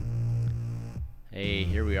Hey,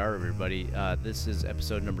 here we are, everybody. This is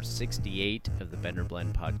episode number 68 of the Bender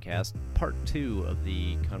Blend podcast, part 2 of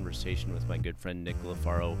the conversation with my good friend Nick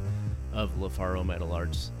LoFaro of LoFaro Metal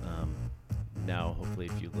Arts. Now, hopefully,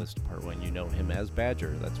 if you listen to part 1, you know him as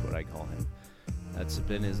Badger. That's what I call him. That's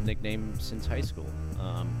been his nickname since high school.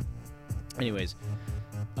 Anyways,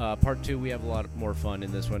 part 2, we have a lot more fun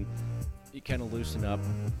in this one. You kind of loosen up.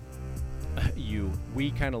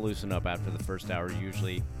 We kind of loosen up after the first hour,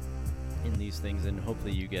 usually, in these things, and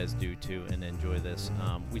hopefully you guys do too and enjoy this.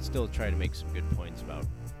 We still try to make some good points about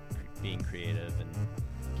being creative and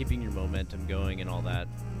keeping your momentum going and all that,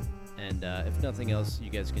 and if nothing else,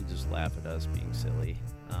 you guys can just laugh at us being silly.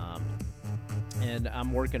 And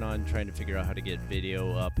I'm working on trying to figure out how to get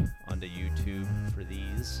video up onto YouTube for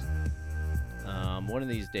these. One of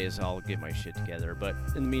these days I'll get my shit together, but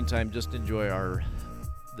in the meantime, just enjoy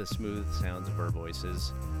the smooth sounds of our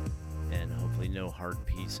voices, and hopefully no hard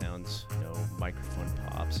P sounds, no microphone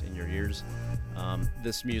pops in your ears.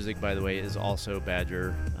 This music, by the way, is also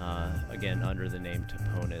Badger, again, under the name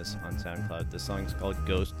Toponis on SoundCloud. The song's called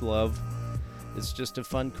Ghost Love. It's just a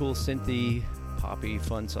fun, cool, synthy, poppy,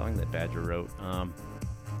 fun song that Badger wrote.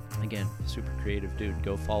 Again, super creative dude.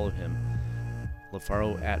 Go follow him.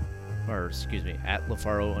 LoFaro at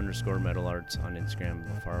LoFaro_Metal Arts on Instagram.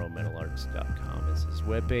 LoFaroMetalArts.com is his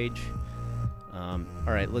webpage.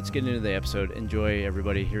 All right, let's get into the episode. Enjoy,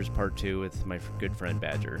 everybody. Here's part 2 with my good friend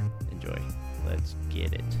Badger. Enjoy. Let's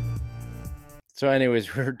get it. So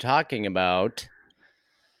anyways, we're talking about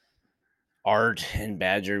art and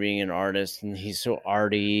Badger being an artist, and he's so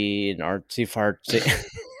arty and artsy fartsy.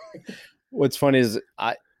 What's funny is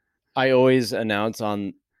I always announce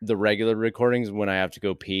on the regular recordings when I have to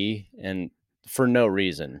go pee, and for no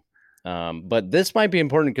reason. But this might be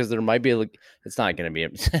important because there might be it's not going to be,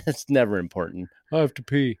 it's never important. I have to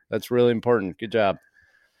pee. That's really important. Good job.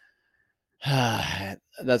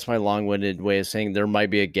 That's my long-winded way of saying there might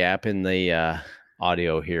be a gap in the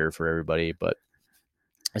audio here for everybody, but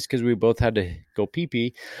it's because we both had to go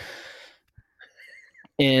pee.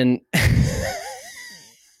 And,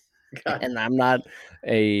 and I'm not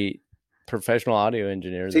a professional audio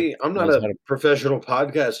engineer. See, I'm not a professional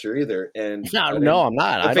podcaster either, and no, I'm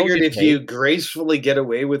not. I figured if you gracefully get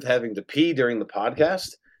away with having to pee during the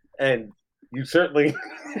podcast, and you certainly,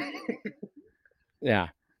 yeah.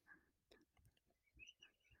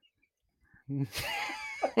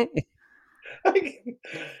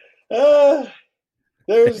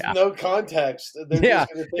 There's no context. They're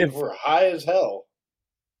just going to think we're high as hell.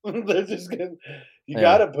 They're just going. You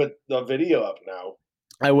got to put the video up now.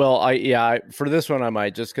 I will. For this one, I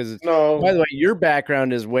might, just because. No. By the way, your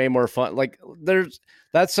background is way more fun. Like,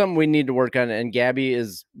 that's something we need to work on, and Gabby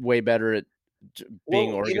is way better at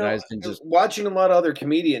being organized and just watching a lot of other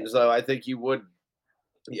comedians. Though I think you would,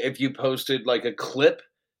 if you posted like a clip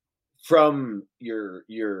from your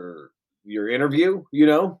interview.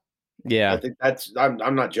 Yeah, I think that's.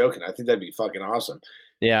 I'm not joking. I think that'd be fucking awesome.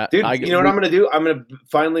 Yeah, dude. You know what I'm gonna do? I'm gonna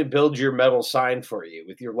finally build your metal sign for you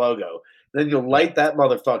with your logo. Then you'll light that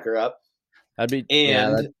motherfucker up. That'd be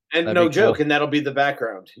that'd no joke, cool. And that'll be the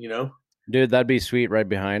background, Dude, that'd be sweet right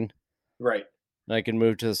behind. Right. I can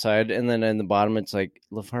move to the side, and then in the bottom it's like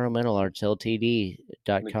LoFaro Metal Arts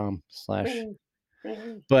Ltd.com/.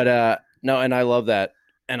 But no, and I love that.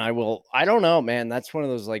 And I don't know, man. That's one of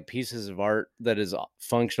those like pieces of art that is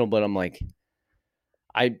functional, but I'm like,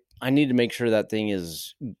 I need to make sure that thing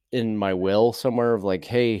is in my will somewhere of like,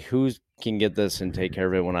 hey, who can get this and take care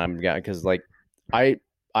of it when I'm got, because like I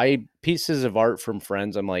pieces of art from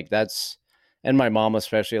friends, I'm like, that's, and my mom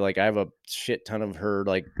especially, like I have a shit ton of her,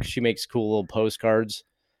 like she makes cool little postcards,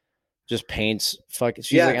 just paints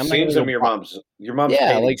she's like, I'm seen some of your mom's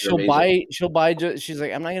like she'll buy she's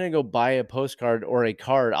like, I'm not gonna go buy a postcard or a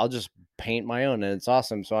card, I'll just paint my own, and it's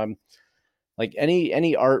awesome. So I'm like,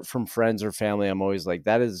 any art from friends or family, I'm always like,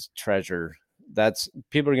 that is treasure. That's,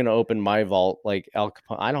 people are going to open my vault. Like Al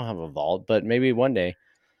Capone. I don't have a vault, but maybe one day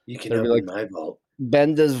you can open my vault.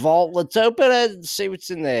 Benda's vault. Let's open it and see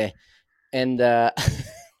what's in there. And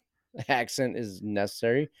accent is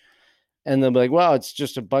necessary. And they'll be like, well, it's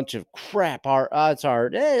just a bunch of crap art. It's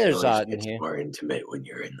art. There's art in here. It's more intimate when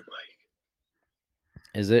you're in the mic.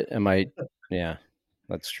 Is it? Am I? Yeah,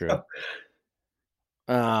 that's true.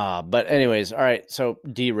 But anyways, all right. So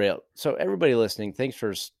derail. So everybody listening, thanks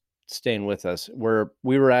for staying with us.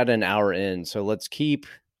 We were at an hour in, so we'll keep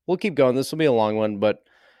going. This will be a long one, but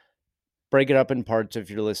break it up in parts. If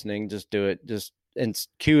you're listening, just do it. And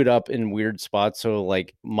cue it up in weird spots. So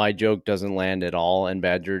like my joke doesn't land at all, and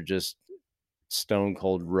Badger just stone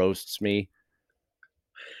cold roasts me.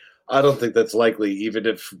 I don't think that's likely, even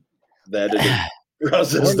if the editing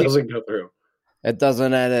process doesn't go through. It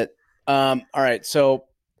doesn't edit. All right, so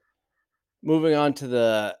moving on to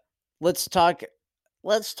the let's talk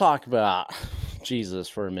let's talk about Jesus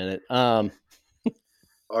for a minute.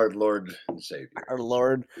 Our Lord and Savior. Our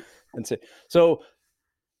Lord and say so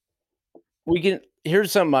we can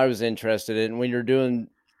here's something I was interested in when you're doing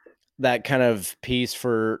that kind of piece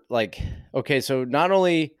for like okay, so not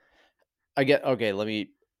only I get okay, let me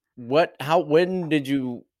when did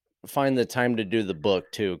you find the time to do the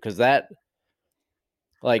book too? Because that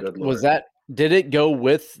like Good was Lord. that did it go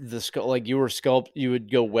with the like you were you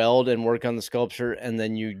would go weld and work on the sculpture and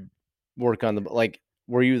then you work on the like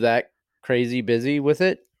were you that crazy busy with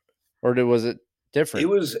it or was it It different?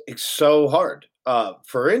 was so hard.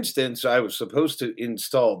 For instance, I was supposed to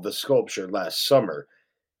install the sculpture last summer.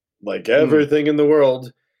 Like Mm, everything in the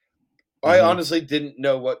world, I mm-hmm, honestly didn't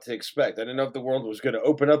know what to expect. I didn't know if the world was going to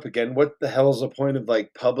open up again. What the hell is the point of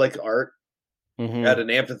like public art at mm-hmm. an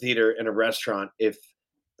amphitheater and a restaurant if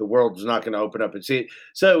the world's not going to open up and see it?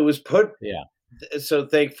 So it was put Yeah, so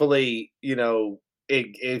thankfully,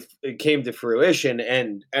 it came to fruition,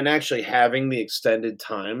 and actually having the extended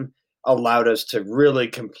time allowed us to really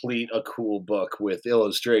complete a cool book with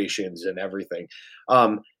illustrations and everything.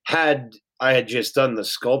 Had I had just done the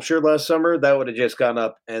sculpture last summer, that would have just gone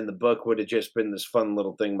up, and the book would have just been this fun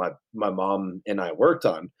little thing my mom and I worked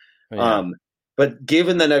on. yeah, Um, but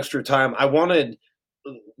given that extra time, I wanted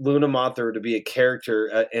Luna Mothra to be a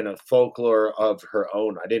character in a folklore of her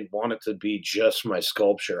own. I didn't want it to be just my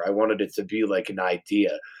sculpture. I wanted it to be like an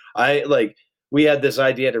idea. I like we had this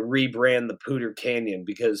idea to rebrand the Pooter Canyon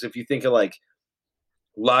because if you think of like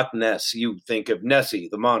Loch Ness, you think of Nessie,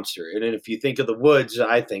 the monster. And then if you think of the woods,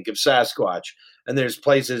 I think of Sasquatch. And there's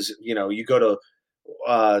places, you go to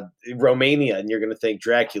uh, Romania and you're going to think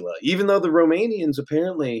Dracula. Even though the Romanians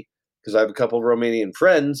apparently, because I have a couple of Romanian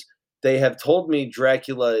friends, they have told me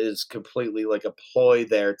Dracula is completely like a ploy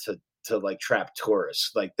there to like trap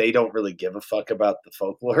tourists. Like they don't really give a fuck about the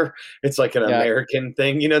folklore. It's like an yeah. American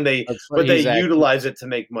thing, and they That's right. but they He's actually utilize it to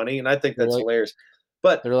make money, and I think they're that's like hilarious.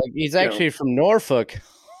 But they're like he's you know, actually from Norfolk.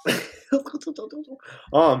 but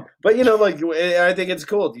like I think it's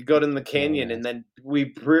cool. You go to the Very canyon, and nice. then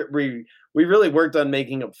we really worked on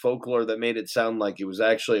making up folklore that made it sound like it was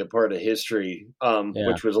actually a part of history, Yeah.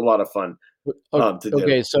 which was a lot of fun to do.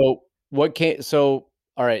 Okay, so what came? So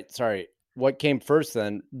all right, sorry. What came first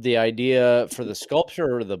then? The idea for the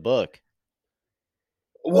sculpture or the book?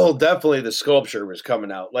 Well, definitely the sculpture was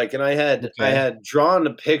coming out. Like, and I Okay. had drawn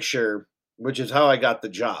a picture, which is how I got the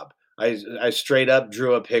job. I straight up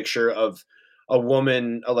drew a picture of a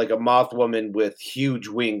woman, like a moth woman with huge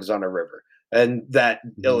wings on a river. And that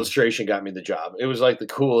Mhm. illustration got me the job. It was like the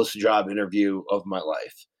coolest job interview of my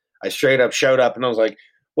life. I straight up showed up and I was like,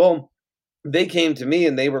 well, they came to me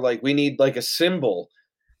and they were like, we need like a symbol,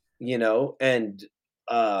 you know,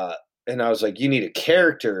 uh and I was like, you need a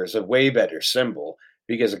character is a way better symbol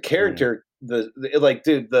because a Mm. character the like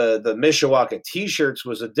dude the Mishawaka t-shirts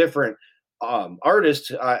was a different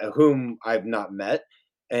artist whom I've not met,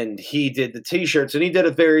 and he did the t-shirts and he did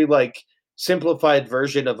a very like simplified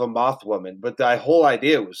version of a moth woman, but the whole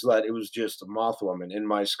idea was that it was just a moth woman and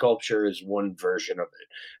my sculpture is one version of it.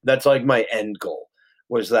 That's like my end goal,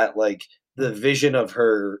 was that like the vision of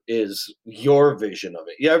her is your vision of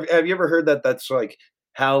it. Yeah, have you ever heard that that's like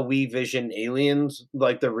how we vision aliens?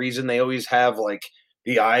 Like the reason they always have like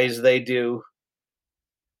the eyes they do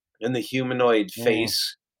and the humanoid Mm.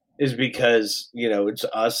 face is because, it's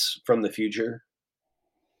us from the future.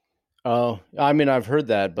 Oh, I mean, I've heard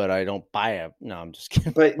that, but I don't buy it. No, I'm just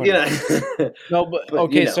kidding. But, I'm just no, but but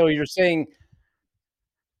okay. So you're saying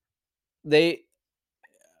they?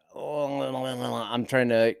 I'm trying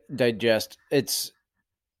to digest. It's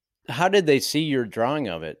how did they see your drawing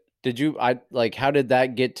of it? Did you? I like. How did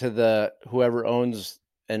that get to the whoever owns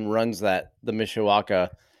and runs that the Mishawaka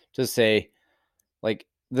to say like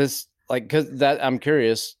this? Like, because that I'm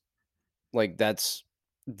curious. Like, that's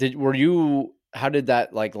did were you? How did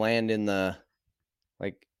that like land in the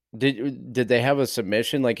like? Did they have a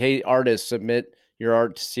submission like, hey, artists, submit your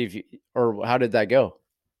art to see if you or how did that go?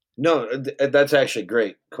 no, that's actually a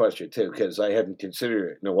great question too, because I haven't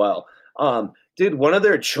considered it in a while. Dude, one of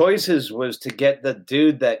their choices was to get the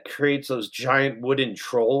dude that creates those giant wooden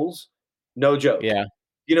trolls. No joke. Yeah,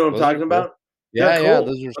 You know what I'm those are talking cool. about? They're Yeah, yeah, cool.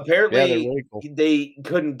 those are yeah, they're Apparently, very cool. they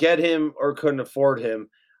couldn't get him or couldn't afford him.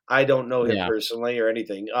 I don't know him Yeah. personally or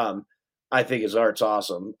anything. I think his art's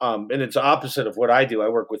awesome. And it's opposite of what I do. I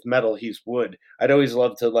work with metal. He's wood. I'd always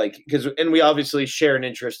love to like and we obviously share an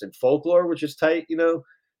interest in folklore, which is tight.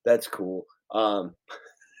 That's cool.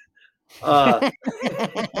 Uh,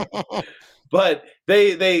 But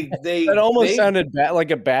That almost they sounded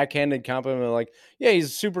like a backhanded compliment. Like, yeah, he's a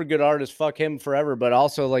super good artist. Fuck him forever. But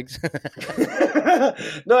also, like,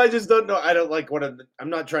 no, I just don't know. I don't like what I'm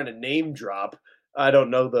not trying to name drop. I don't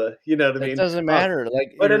know you know what I it mean? doesn't matter.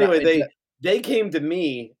 Like, But you're not. anyway, they came to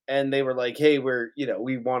me and they were like, "Hey,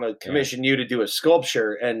 we want to Yeah. commission you to do a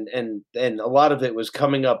sculpture," and a lot of it was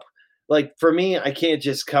coming up. Like for me, I can't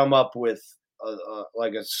just come up with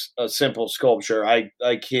like a simple sculpture. I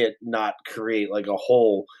can't not create like a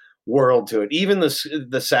whole world to it. Even the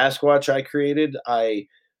Sasquatch I created, I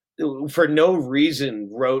for no reason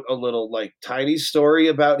wrote a little like tiny story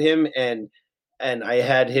about him, and I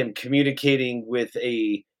had him communicating with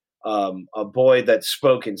a boy that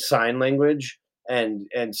spoke in sign language, and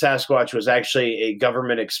Sasquatch was actually a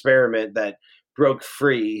government experiment that broke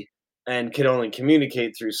free and could only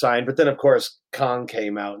communicate through sign. But then of course Kong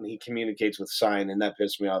came out and he communicates with sign, and that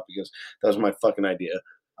pissed me off because that was my fucking idea.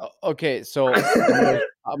 Okay, so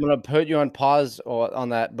I'm gonna put you on pause on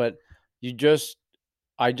that. But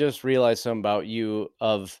I just realized something about you.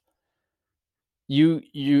 Of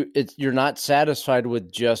you're not satisfied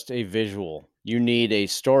with just a visual. You need a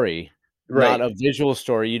story, not Right. a visual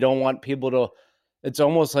story. You don't want people to. It's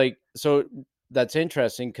almost like, so that's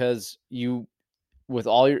interesting because with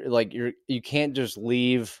all your, like, you can't just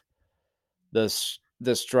leave the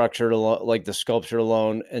structure alone, like the sculpture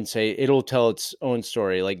alone, and say it'll tell its own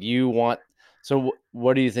story. Like, you want. So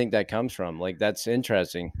what do you think that comes from? Like, that's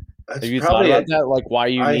interesting. That's Have you thought probably about a that? Like, why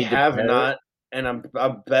you I need to have pair it? not, and I'm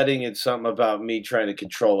betting it's something about me trying to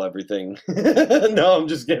control everything. No, I'm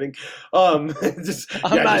just kidding. I'm Yeah,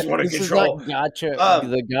 I not. just want to This is not control.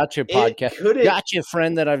 the gotcha It podcast. could it Gotcha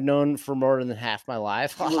friend that I've known for more than half my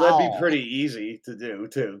life. Well, that'd be pretty easy to do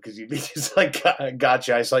too, because you'd be just like,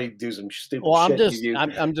 Gotcha. I saw you do some stupid Well, shit. You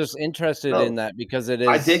I'm just interested in no, that because it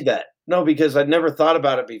I is. dig that. No, because I'd never thought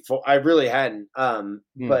about it before. I really hadn't. Hmm,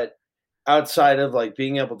 But outside of like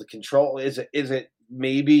being able to control, is it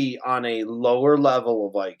maybe on a lower level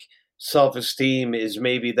of like self-esteem? Is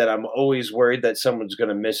maybe that I'm always worried that someone's going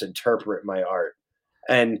to misinterpret my art,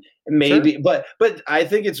 and sure. maybe, but I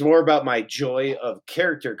think it's more about my joy of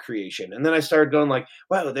character creation. And then I started going like,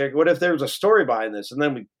 wow, what if there was a story behind this? And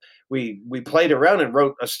then we played around and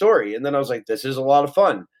wrote a story, and then I was like, this is a lot of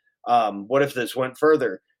fun. What if this went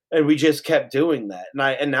further? And we just kept doing that,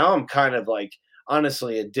 and now I'm kind of like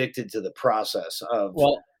honestly addicted to the process of.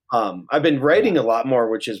 Well, I've been yeah, writing a lot more,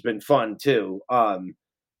 which has been fun too.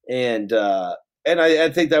 And I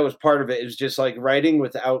think that was part of it. Is just like writing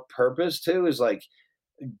without purpose too. Is like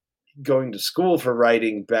going to school for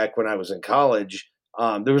writing back when I was in college.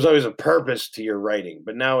 There was always a purpose to your writing,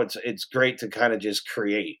 but now it's great to kind of just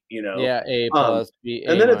create, you know. yeah. A Um, plus, B,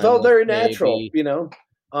 and A then it felt minus, very A, natural, B. you know.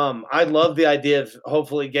 I love the idea of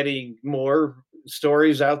hopefully getting more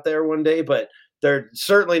stories out there one day, but they're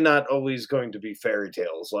certainly not always going to be fairy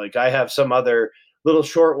tales. Like I have some other little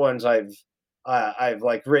short ones I've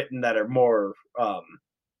like written that are more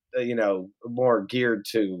more geared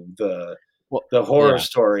to Well, the horror yeah.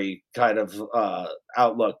 story kind of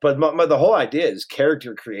outlook. But the whole idea is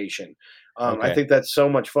character creation. I Okay. think that's so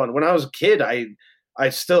much fun. When I was a kid, I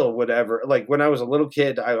still would ever like when I was a little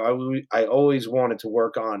kid. I always wanted to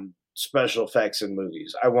work on special effects in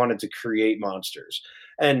movies. I wanted to create monsters,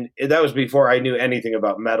 and that was before I knew anything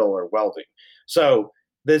about metal or welding. So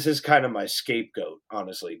this is kind of my scapegoat,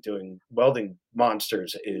 honestly. Doing welding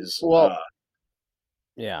monsters is Well,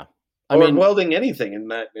 yeah. I or mean, welding anything in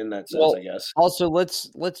that sense, well, I guess. also let's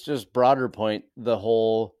just broader point the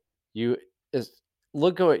whole. You is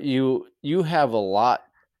Look at what you have a lot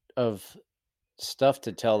of stuff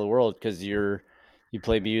to tell the world because you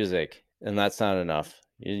play music, and that's not enough.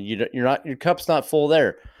 You're not, your cup's not full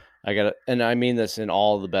there. I got to, and I mean this in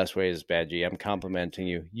all the best ways, Badgie. I'm complimenting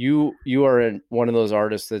you. You are one of those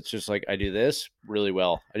artists that's just like, I do this really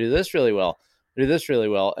well. I do this really well. I do this really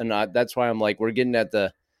well, and that's why I'm like, we're getting at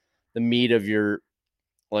the meat of your,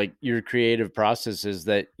 like, your creative processes,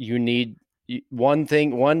 that you need one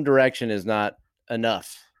direction is not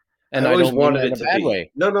enough, I and I always don't mean wanted that in it a to bad be.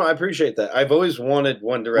 way. No, no, I appreciate that. I've always wanted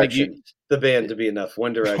One Like, Direction, the band, to be enough.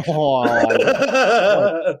 One Direction. oh,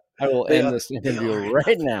 I will they end this they interview are right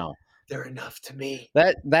enough. now. They're enough to me.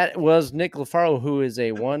 That was Nick LoFaro, who is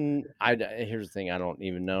a one. Here's the thing: I don't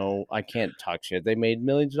even know. I can't talk shit. They made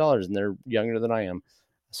millions of dollars, and they're younger than I am.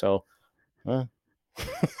 So, uh,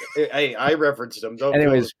 Hey, I referenced them. Don't feel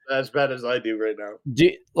anyways, as bad as I do right now.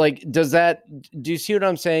 does that? Do you see what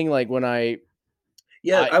I'm saying? Like, when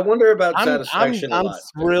Yeah, I I wonder about I'm satisfaction a I'm lot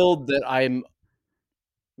too. thrilled that I'm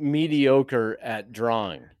mediocre at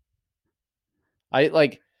drawing. I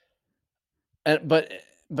like, but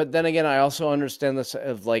but then again, I also understand this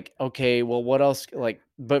of like, okay, well, what else? Like,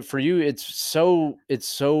 but for you, it's so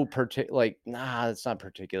particular. Like, nah, it's not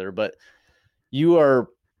particular, but you are,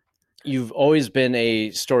 you've always been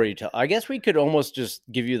a storyteller. I guess we could almost just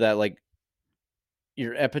give you that, like,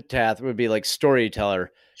 your epitaph would be like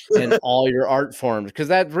storyteller in all your art forms, because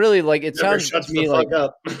that really, like, it Never sounds to shuts the me like,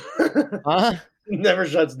 fuck up. huh? Never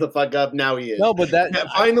shuts the fuck up. Now he is. No, but that Yeah,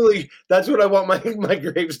 finally, that's what I want my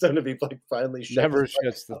gravestone to be like. Finally, shut the never fuck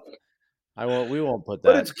shuts the. up. I won't. We won't put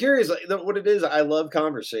But that. it's curious, like, what it is. I love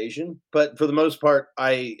conversation, but for the most part,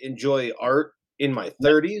 I enjoy art in my Yeah.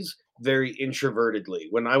 30s very introvertedly.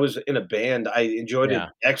 When I was in a band, I enjoyed Yeah.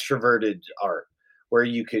 an extroverted art where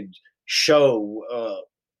you could show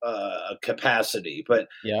a capacity. But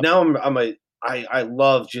Yep. now I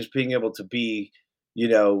love just being able to be,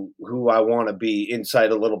 who I want to be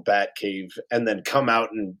inside a little bat cave, and then come out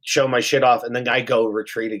and show my shit off, and then I go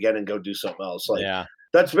retreat again and go do something else. Like, Yeah.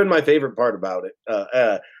 that's been my favorite part about it.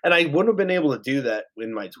 And I wouldn't have been able to do that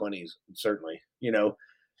in my 20s, certainly.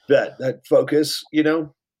 That focus.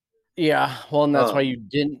 Yeah. Well, and that's why Um, you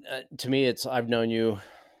didn't. To me, it's, I've known you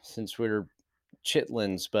since we were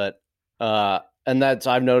chitlins, but and that's,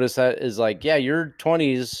 I've noticed that is like, yeah, your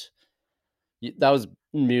 20s, that was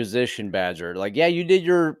musician Badger. Like, yeah, you did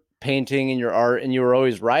your painting and your art, and you were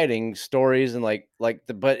always writing stories and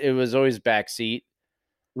but it was always backseat.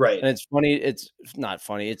 right. And it's funny. It's not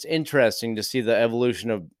funny. It's interesting to see the evolution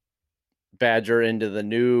of Badger into the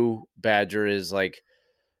new Badger. Is like,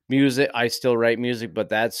 music, I still write music, but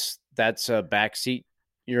that's a backseat.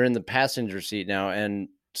 You're in the passenger seat now, and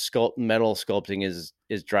metal sculpting is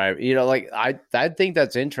drive. Like, I think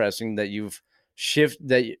that's interesting that you've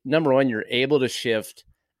that number one, you're able to shift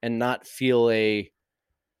and not feel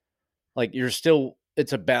like you're still,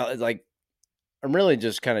 it's a balance. Like, I'm really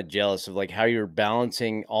just kind of jealous of like how you're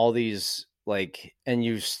balancing all these, like, and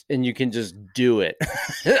you can just do it.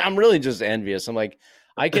 I'm really just envious. I'm like,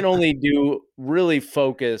 I can only do really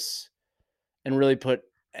focus and really put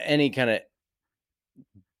any kind of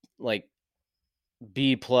like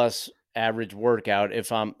B plus average workout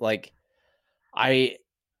if I'm like, I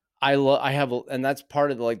I have and that's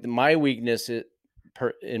part of like my weakness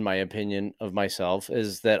in my opinion of myself,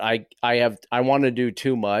 is that I want to do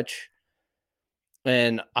too much,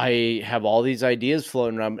 and I have all these ideas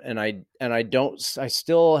floating around, and I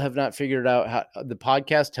still have not figured out how the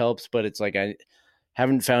podcast helps, but it's like I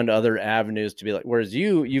haven't found other avenues to be like, whereas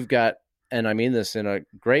you've got, and I mean this in a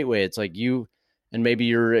great way, it's like you, and maybe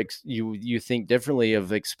you think differently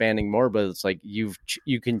of expanding more, but it's like you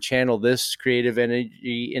can channel this creative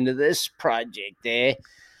energy into this project,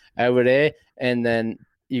 and then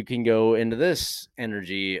you can go into this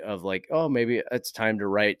energy of like, oh, maybe it's time to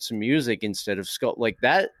write some music instead of sculpt, like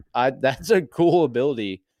that. That's a cool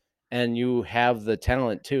ability, and you have the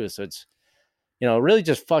talent too. So it's, really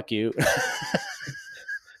just fuck you.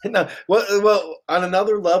 No, well, on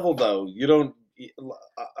another level, though, you don't.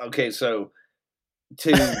 Okay, so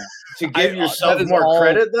to I give that yourself is more all.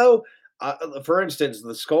 credit, though, for instance,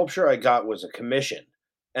 the sculpture I got was a commission,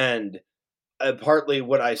 and partly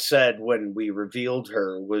what I said when we revealed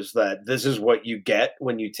her was that this is what you get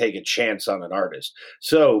when you take a chance on an artist.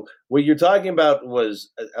 So what you're talking about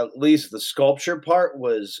was, at least the sculpture part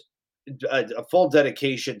was a full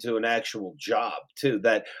dedication to an actual job too,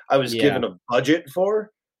 that I was Yeah, given a budget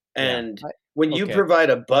for. yeah. And when you Okay. provide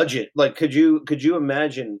a budget, like, could you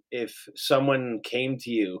imagine if someone came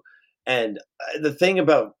to you, and the thing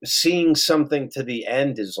about seeing something to the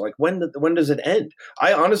end is like, when does it end?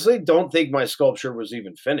 I honestly don't think my sculpture was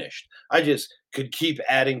even finished. I just could keep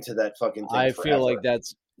adding to that fucking thing I feel like forever.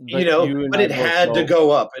 that's, but you and But I it both had to know. go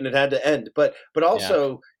up and it had to end. But Yeah.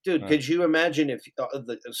 also, dude, uh, could you imagine if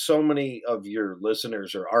so many of your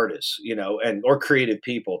listeners are artists, and or creative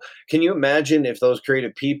people? Can you imagine if those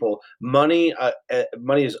creative people, money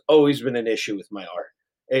has always been an issue with my art.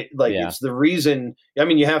 yeah, It's the reason. I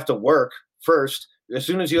mean, you have to work first. As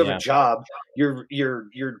soon as you have a yeah. job,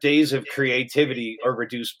 your days of creativity are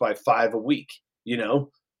reduced by 5 a week. You know,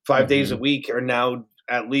 5 days a Hmm. week are now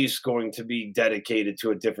at least going to be dedicated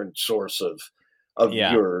to a different source of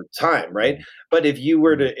Yeah. your time, right? Mhm. But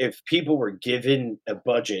Mhm. if people were given a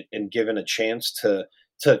budget and given a chance to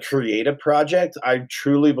create a project, I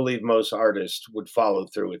truly believe most artists would follow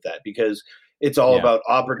through with that, because it's all Yeah. about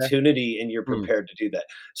Okay. opportunity and you're Hmm. prepared to do that.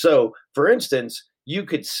 So, for instance, you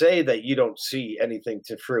could say that you don't see anything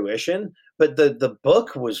to fruition, but the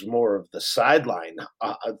book was more of the sideline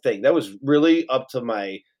thing. That was really up to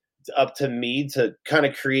me to kind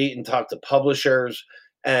of create and talk to publishers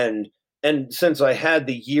and and since I had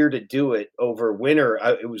the year to do it over winter,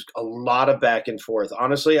 it was a lot of back and forth.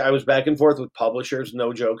 Honestly, I was back and forth with publishers,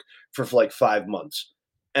 no joke, for like 5 months,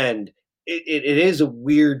 and it is a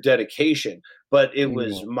weird dedication. But it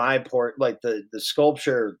was Mm, my port. Like the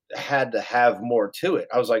sculpture had to have more to it.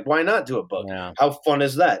 I was like, why not do a book? yeah. How fun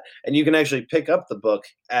is that? And you can actually pick up the book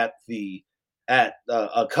at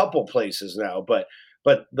a couple places now. But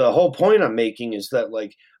the whole point I'm making is that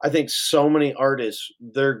like I think so many artists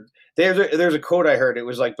there's a quote I heard. It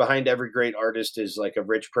was like behind every great artist is like a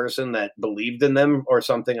rich person that believed in them or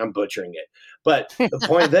something. I'm butchering it, but the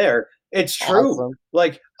point there, it's true. Awesome.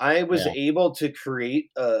 Like I was Yeah. able to create.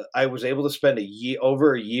 I was able to spend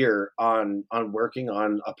over a year on working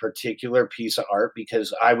on a particular piece of art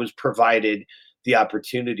because I was provided the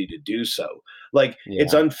opportunity to do so. Like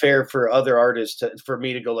it's Yeah. unfair for other artists for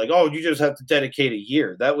me to go like, oh, you just have to dedicate a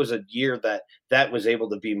year. That was a year that was able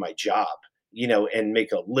to be my job, and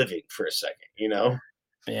make a living for a second.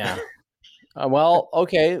 Yeah. Well,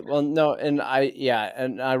 okay. Well, no, and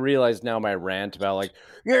I realize now my rant about like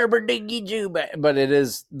you're a dingy Jew, but it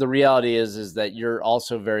is the reality is that you're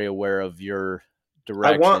also very aware of your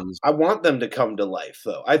I want directions. I want them to come to life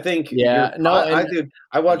though. I think Yeah, no, I and did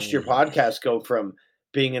I watched your podcast go from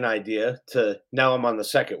being an idea to now I'm on the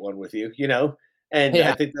second one with you, and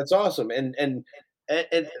I yeah, think that's awesome. And, and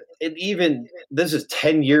even this is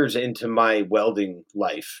 10 years into my welding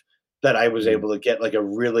life that I was mm, able to get like a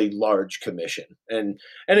really large commission. And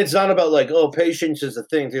it's not about like, oh, patience is the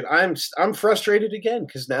thing, dude. I'm frustrated again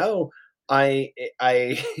because now I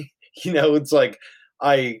it's like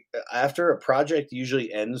I after a project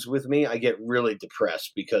usually ends with me, I get really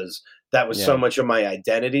depressed because that was so yeah. much of my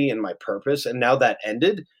identity and my purpose. And now that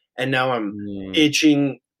ended, and now I'm Mm.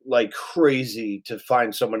 itching like crazy to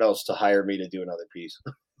find someone else to hire me to do another piece.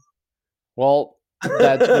 Well,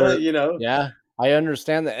 that's where, you know? yeah, I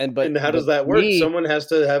understand that, and And how but does that to work? me, Someone has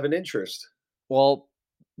to have an interest. well,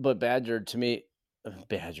 but Badger to me,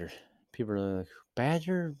 Badger. People are like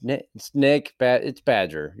Badger. It's Nick. It's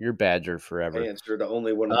Badger. You're Badger I forever. answer to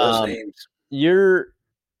only one of those Um, names. you're.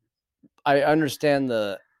 I understand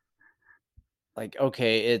the like.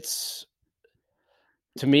 Okay, it's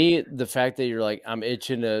to me the fact that you're like I'm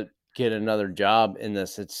itching to get another job in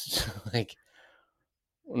this. It's like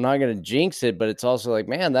I'm not gonna jinx it, but it's also like,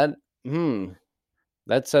 man, that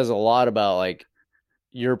says a lot about like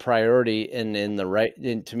your priority and in the right.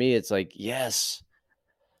 And to me, it's like yes.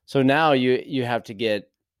 So now you have to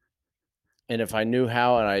get. And if I knew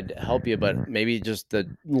how, and I'd help you, but maybe just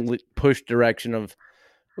the push direction of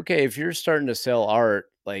okay, if you're starting to sell art,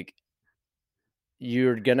 like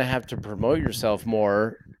you're gonna have to promote yourself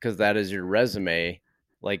more because that is your resume,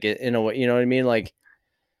 like in a way, you know what I mean? Like,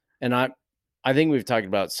 and I think we've talked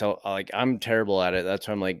about like I'm terrible at it. That's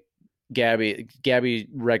why I'm like Gabby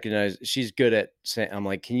recognized she's good at saying. I'm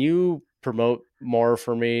like, can you promote more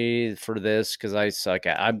for me for this because I suck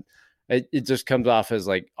at. It just comes off as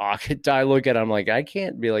like I look at it, I'm like I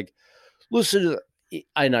can't be like listen to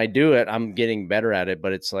and I do it. I'm getting better at it,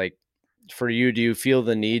 but it's like for you, do you feel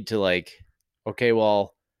the need to like okay,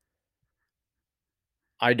 well,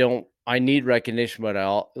 I need recognition, but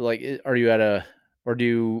I'll like, are you at a, or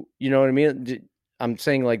do you know what I mean? I'm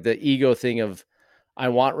saying like the ego thing of, I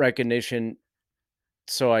want recognition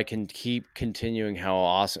so I can keep continuing how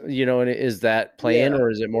awesome, and is that playing Yeah.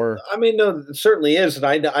 or is it more? I mean, no, it certainly is, and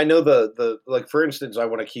I know the like for instance, I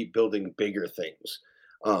want to keep building bigger things.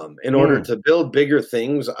 In order Mm. to build bigger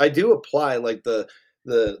things, I do apply like the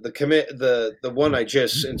one I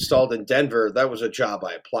just installed in Denver. That was a job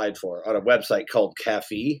I applied for on a website called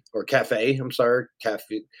Cafe. I'm sorry,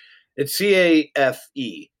 Cafe. It's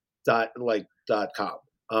CAFE dot com.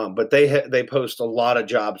 But they post a lot of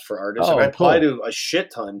jobs for artists, and I Oh, apply cool. to a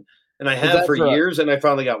shit ton, and I Is have that for for years, and I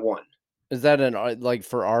finally got one. is that an like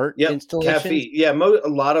for art Yep, installations? caffeine. Yeah, a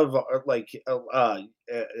lot of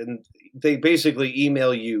and they basically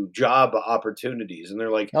email you job opportunities, and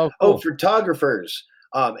they're like, Oh, "Oh, cool. photographers,"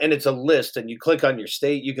 and it's a list, and you click on your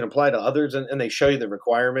state, you can apply to others, and they show you the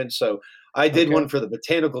requirements. So I did Okay. one for the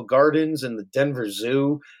botanical gardens and the Denver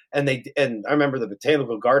Zoo, and I remember the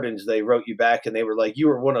botanical gardens. They wrote you back, and they were like, "You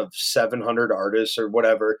were one of 700 artists or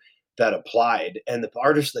whatever that applied," and the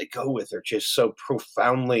artists they go with are just so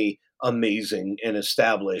profoundly amazing and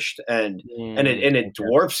established, and it Okay.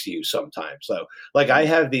 dwarfs you sometimes. So like I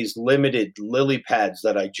have these limited lily pads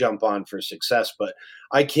that I jump on for success, but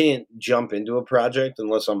I can't jump into a project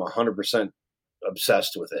unless I'm 100%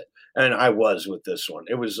 obsessed with it. And I was with this one.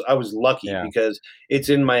 I was lucky Yeah. because it's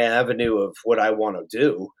in my avenue of what I want to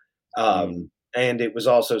do. Mm. and it was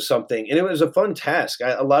also something, and it was a fun task.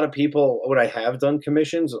 A lot of people, when I have done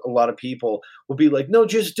commissions, a lot of people will be like, "No,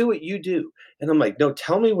 just do what you do," and I'm like, "No,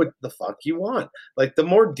 tell me what the fuck you want. Like, the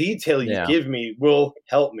more detail you Yeah. give me will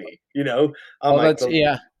help me." I'm Oh, like, that's no,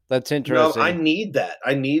 I interesting. need that.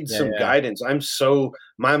 I need Yeah, some yeah, guidance.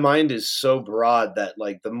 My mind is so broad that,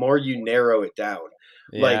 like, the more you narrow it down,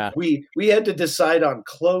 like, yeah. we had to decide on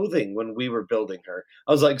clothing when we were building her.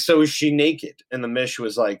 I was like, "So is she naked?" And the Mish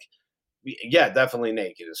was like, "Yeah, definitely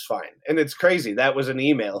naked is fine." And it's crazy. That was an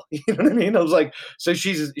email. You know what I mean? I was like, "So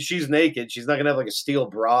she's naked. She's not gonna have like a steel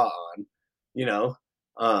bra on," you know?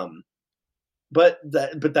 Um, but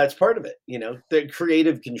that's part of it, the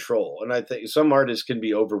creative control. And I think some artists can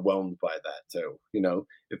be overwhelmed by that too.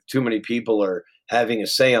 If too many people are having a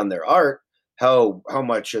say on their art, how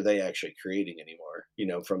much are they actually creating anymore,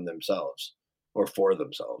 from themselves or for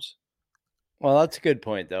themselves? Well, that's a good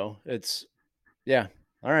point, though. Yeah.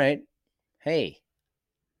 All right. Hey,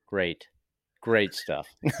 great, great stuff.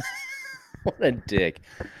 What a dick.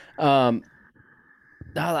 Um,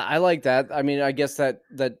 I like that. I mean, I guess that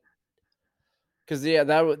because yeah,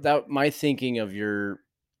 that my thinking of your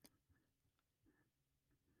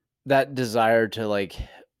that desire to like,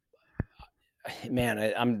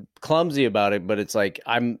 man, I'm clumsy about it, but it's like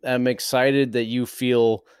I'm excited that you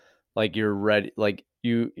feel like you're ready, like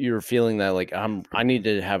you're feeling that like I need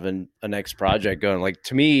to have a next project going. Like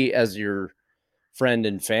to me, as your friend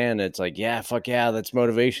and fan, it's like yeah, fuck yeah, that's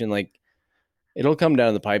motivation. Like it'll come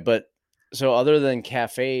down the pipe. But so other than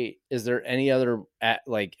cafe, is there any other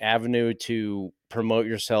like avenue to promote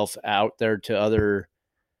yourself out there to other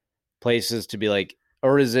places to be like,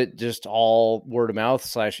 or is it just all word of mouth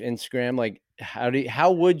slash Instagram? Like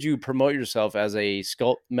how would you promote yourself as a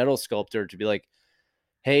metal sculptor to be like,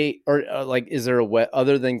 hey, or like, is there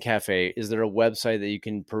other than cafe, is there a website that you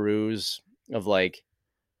can peruse of like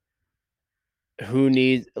who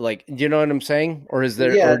needs, like, do you know what I'm saying? Or is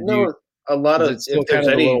there, Yeah, or do you, no, a lot is of it if still kind there's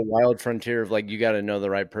of a any little wild frontier of like you got to know the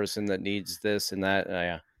right person that needs this and that?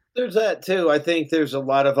 Yeah. There's that too. I think there's a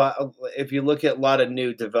lot of if you look at a lot of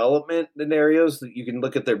new development scenarios, that you can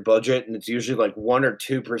look at their budget, and it's usually like 1 or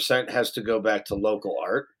 2% has to go back to local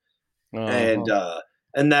art, and Uh-huh. uh,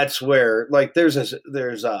 and that's where, like, there's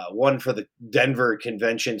one for the Denver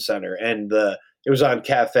Convention Center, and the it was on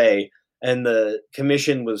Cafe, and the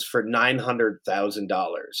commission was for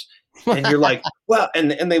 $900,000, and you're like, well,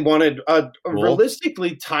 and they wanted a Cool.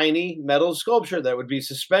 realistically tiny metal sculpture that would be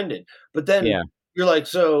suspended, but then Yeah. you're like,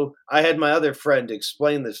 so I had my other friend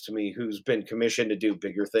explain this to me, who's been commissioned to do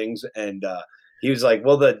bigger things, and he was like,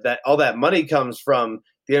 well, that all that money comes from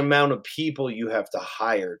the amount of people you have to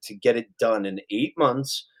hire to get it done in 8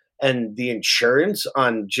 months. And the insurance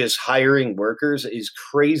on just hiring workers is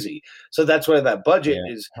crazy. So that's why that budget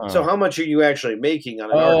Yeah. is. So Huh. how much are you actually making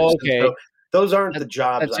on an Oh, artist? And okay. so those aren't That, the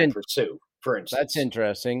jobs that's I in pursue, for that's instance,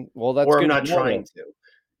 interesting. Well, that's or I'm good to not know trying though. to.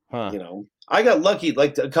 Huh. I got lucky.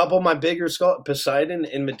 Like, a couple of my bigger Poseidon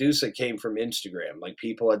and Medusa came from Instagram. Like,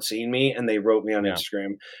 people had seen me and they wrote me on Yeah.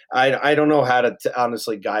 Instagram. I don't know how to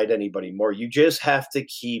honestly guide anybody more. You just have to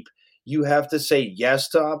you have to say yes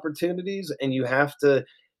to opportunities, and you have to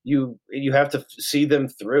see them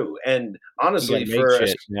through. And You got honestly, to make for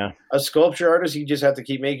shit. Yeah. a sculpture artist, you just have to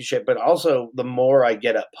keep making shit. But also, the more I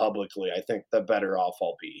get up publicly, I think the better off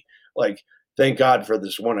I'll be. Like, thank God for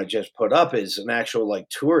this one I just put up is an actual, like,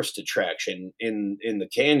 tourist attraction in the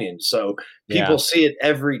canyon. So people Yeah. see it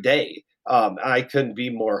every day. I couldn't be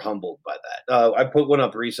more humbled by that. I put one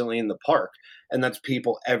up recently in the park, and that's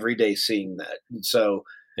people every day seeing that. And so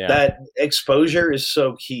Yeah. that exposure is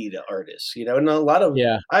so key to artists, and a lot of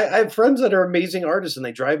Yeah. I have friends that are amazing artists, and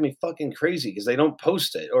they drive me fucking crazy because they don't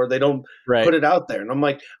post it or they don't Right. put it out there. And I'm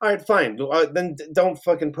like, all right, fine, then don't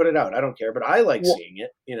fucking put it out. I don't care, but I like Well, seeing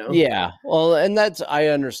it. yeah. Well, and that's, I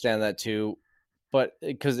understand that too. But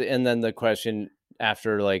because, and then the question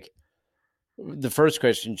after, like, the first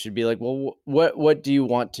question should be like, well, what do you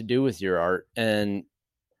want to do with your art? And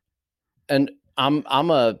I'm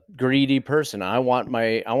a greedy person. I want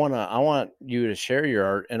you to share your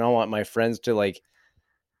art, and I want my friends to like.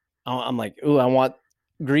 I'm like, ooh, I want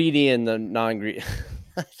greedy and the non-greedy.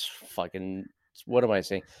 That's fucking. What am I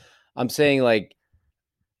saying? I'm saying like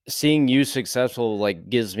seeing you successful like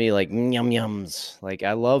gives me like yum yums. Like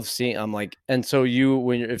I love seeing. I'm like, and so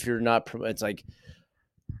if you're not, it's like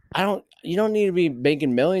You don't need to be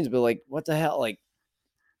making millions, but like, what the hell? Like,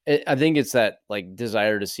 I think it's that like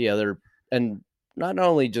desire to see other, and not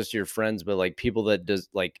only just your friends, but like people that does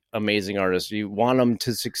like amazing artists. You want them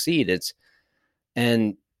to succeed.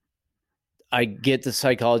 And I get the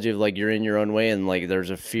psychology of like you're in your own way, and like there's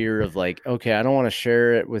a fear of like, okay, I don't want to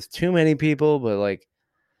share it with too many people, but like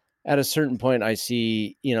at a certain point I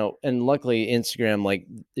see, and luckily Instagram, like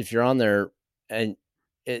if you're on there and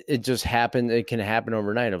it just happened, it can happen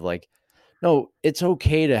overnight of like, no, it's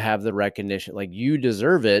okay to have the recognition. Like you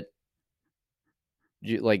deserve it.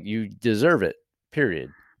 You deserve it, period.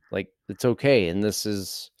 Like it's okay. And this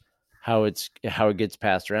is how it gets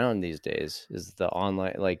passed around these days is the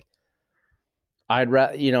online, like I'd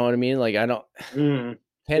rather, you know what I mean? Like I don't, Mm.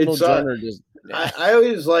 Kendall It's Jenner just, I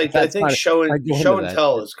always liked. I that's think not, I go into show and that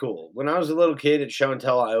tell shit. is cool. When I was a little kid at show and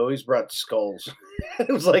tell, I always brought skulls. It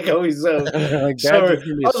was like always Like so. that's I just gonna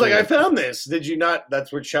be a was like, I serious. found this. Did you not?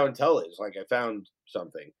 That's what show and tell is. Like I found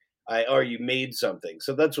something. Or you made something.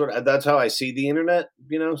 So that's how I see the internet.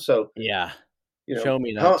 So Yeah. you know Show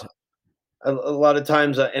me not how to. a lot of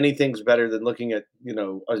times anything's better than looking at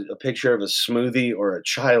a picture of a smoothie or a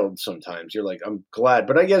child. Sometimes you're like, I'm glad,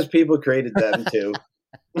 but I guess people created them too.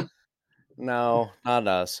 No, not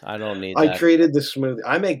us. I don't need I that. created the smoothie.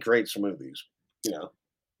 I make great smoothies, you know,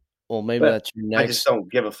 Well, maybe but that's your I just next.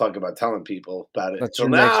 don't give a fuck about telling people about it That's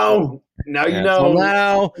until your next. now. Now you Yeah. So know.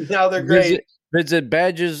 now Now they're great. visit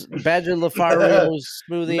Badger LaFario's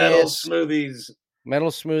smoothie Metal and smoothies. metal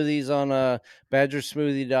smoothies on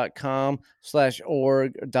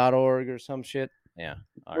badgersmoothie.com/org or some shit. Yeah.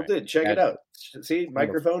 All Well, right. dude, check it Gotcha. out. See, I'm gonna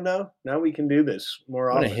microphone now. Now we can do this more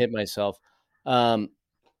I'm gonna often. hit myself. Um.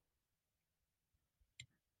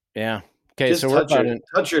 Yeah. Okay. So Just we're about in.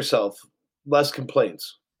 touch yourself. Less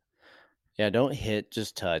complaints. Yeah. Don't hit.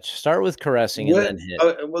 Just touch. Start with caressing and What? then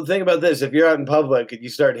hit. Well, think about this: if you're out in public and you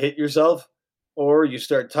start hitting yourself, or you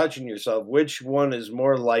start touching yourself, which one is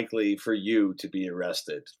more likely for you to be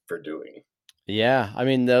arrested for doing? Yeah. I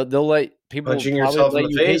mean, they'll let people will Punching probably yourself in let the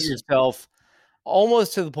you hit face? yourself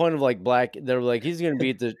almost to the point of like black. They're like,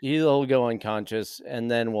 he'll go unconscious and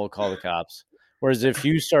then we'll call the cops. Whereas if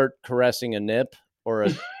you start caressing a nip or a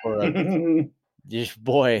just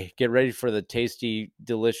boy, get ready for the tasty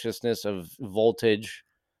deliciousness of voltage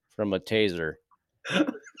from a taser.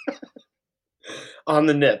 On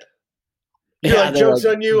the nip. You're Yeah, like, they're like, joke's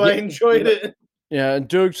on you, I yeah, enjoyed it. yeah,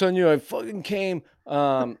 jokes on you. I fucking came.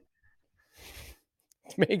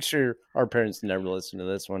 Make sure our parents never listen to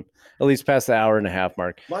this one, at least past the hour and a half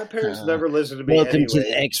mark. My parents never listened to me Welcome to the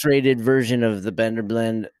anyway. X-rated version of the Bender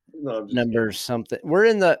Blend No, I'm just number kidding. something. We're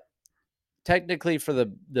in the technically for the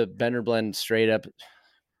Bender Blend straight up.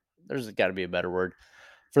 There's got to be a better word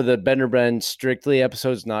for the Bender Blend strictly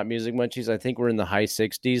episodes, not Music Munchies. I think we're in the high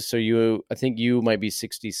 60s. So I think you might be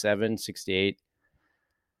 67, 68.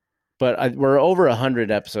 But we're over 100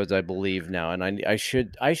 episodes, I believe now, and I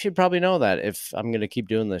should probably know that if I'm gonna keep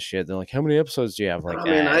doing this shit. They're like, "How many episodes do you have?" Like, I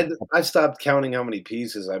mean, I stopped counting how many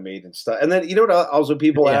pieces I made and stuff. And then you know what also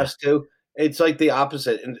people yeah, ask too? It's like the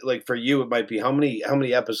opposite. And like for you, it might be how many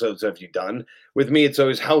episodes have you done? With me, it's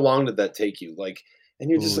always how long did that take you? Like, and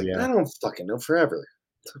you're just ooh, like, yeah, I don't fucking know forever.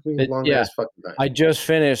 It took me a long yeah. ass fucking time. I just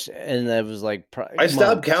finished, and that was like I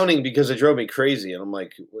stopped months. counting because it drove me crazy, and I'm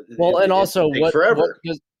like, Well, and it also take what forever.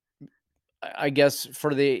 because I guess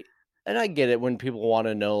for the and I get it when people want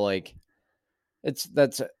to know like that's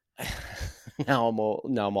now I'm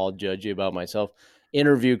all judgy about myself.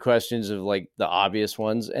 Interview questions of like the obvious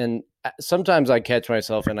ones, and sometimes I catch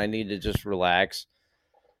myself and I need to just relax.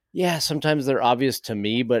 Yeah, sometimes they're obvious to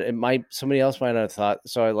me, but somebody else might not have thought.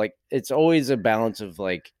 So I like it's always a balance of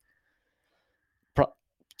like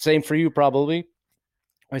same for you probably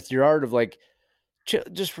with your art of like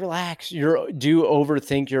just relax. Do you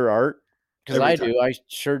overthink your art? Because Every I time. do. I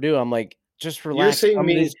sure do. I'm like, just You're relax. seeing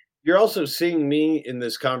me Somebody's. you're also seeing me in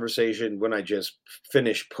this conversation when I just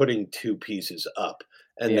finished putting 2 pieces up,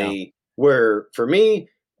 and Yeah. they were for me,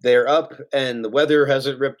 they're up and the weather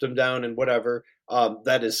hasn't ripped them down and whatever.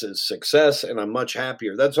 That is a success, and I'm much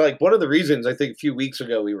happier. That's like one of the reasons I think a few weeks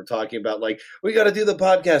ago we were talking about like, "We gotta do the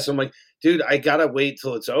podcast." I'm like, "Dude, I gotta wait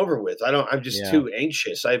till it's over with. I'm just Yeah. too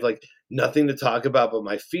anxious. I have, like, nothing to talk about but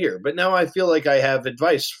my fear." But now I feel like I have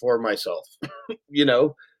advice for myself, you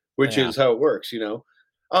know? Which Yeah. is how it works. It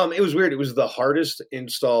was weird. It was the hardest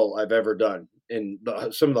install I've ever done, and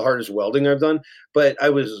some of the hardest welding I've done. But I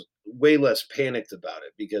was way less panicked about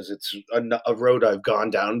it because it's a road I've gone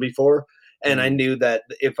down before, and I Mm, knew that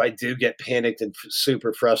if I do get panicked and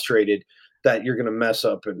super frustrated, that you're going to mess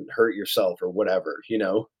up and hurt yourself or whatever.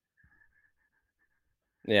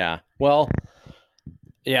 yeah. Well,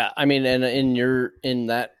 yeah. I mean, and in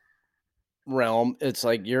that realm, it's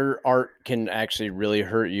like your art can actually really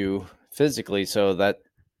hurt you physically. So that,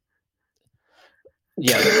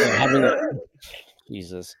 yeah, having a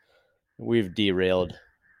Jesus, we've derailed.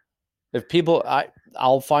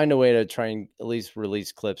 I'll find a way to try and at least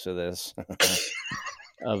release clips of this.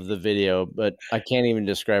 of the video, but I can't even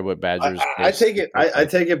describe what Badger's I face take it. looked I like.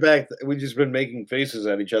 take it back. We've just been making faces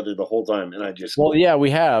at each other the whole time, and I just Well, yeah, we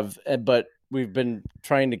have, but we've been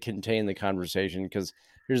trying to contain the conversation because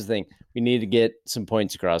here's the thing: we need to get some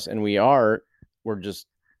points across, and we're just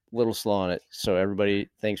a little slow on it. So everybody,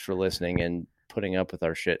 thanks for listening and putting up with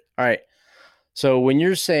our shit. All right. So when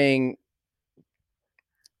you're saying,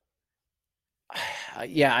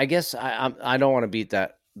 yeah, I guess I don't want to beat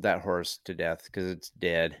that horse to death because it's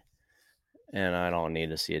dead, and I don't need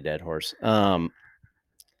to see a dead horse. All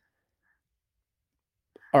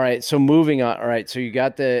right. So moving on. All right. So you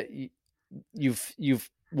got you've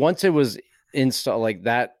once it was installed, like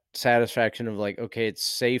that satisfaction of like, okay, it's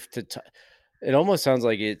safe to it almost sounds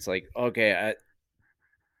like it's like, okay,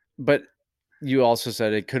 but you also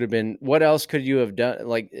said it could have been, what else could you have done?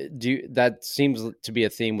 Like, that seems to be a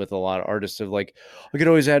theme with a lot of artists of like, I could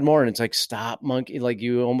always add more. And it's like, stop, monkey. Like,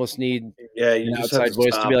 you almost need yeah. an You just have outside to voice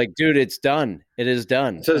to be stop. like, dude, it's done. It is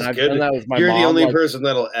done. It's And as I've done good. that with my You're the mom. only Like, person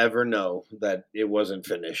that'll ever know that it wasn't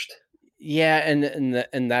finished. yeah.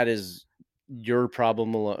 And that is your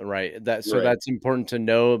problem alone, right? So Right. that's important to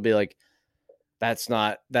know. Be like,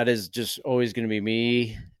 that is just always going to be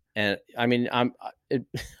me. And I mean,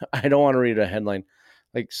 I don't want to read a headline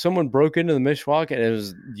like someone broke into the Mishwalk and it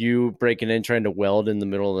was you breaking in trying to weld in the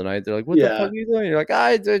middle of the night. They're like, what the fuck Yeah. are you doing? You're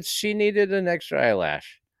like, she needed an extra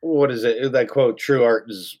eyelash. What is it? That quote, true art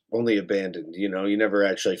is only abandoned. You never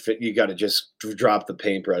actually fit. You got to just drop the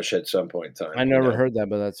paintbrush at some point in I time. never heard that,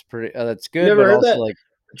 but that's You good. never But heard also that? like,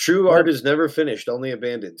 True what? art is never finished, only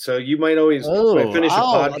abandoned. So you might finish a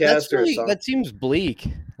That's podcast or a really, song. that seems bleak.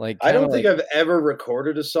 Like, I kind don't of think like, I've ever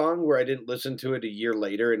recorded a song where I didn't listen to it a year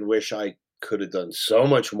later and wish I could have done so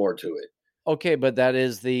much more to it. okay, but that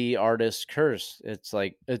is the artist's curse. It's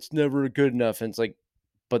like, it's never good enough. And it's like,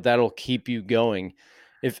 but that'll keep you going.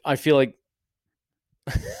 If I feel like,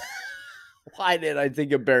 why did I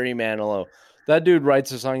think of Barry Manilow? That dude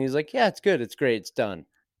writes a song. He's like, yeah, it's good. It's great. It's done.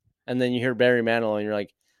 And then you hear Barry Manilow and you're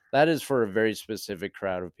like, that is for a very specific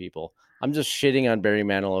crowd of people. I'm just shitting on Barry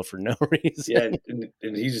Manilow for no reason. Yeah,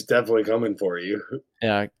 and he's definitely coming for you.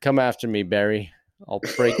 Yeah, come after me, Barry. I'll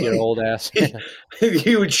break your old ass.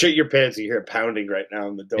 You would shit your pants. You hear it pounding right now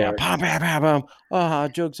on the Yeah, door. pam, pam, pam, pam. Ah,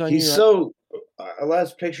 joke's on He's you. so.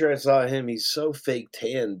 Last picture I saw of him, he's so fake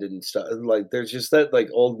tanned and stuff. Like there's just that like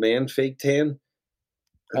old man fake tan.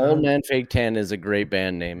 Old Man Fake Tan is a great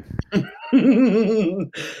band name.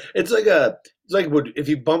 It's like would if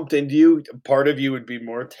you bumped into you, part of you would be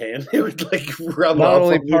more tan. It would like rub Not off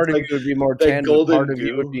only on you. It's part of like you would be more that tan, but part golden of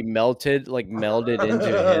you would goo. be melted, like melded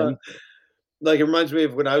into him. Like it reminds me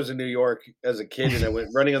of when I was in New York as a kid and I went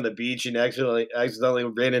running on the beach and accidentally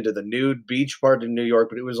ran into the nude beach part in New York,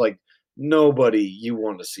 but it was like nobody you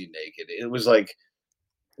want to see naked. It was like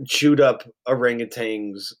chewed up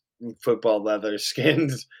orangutans, football leather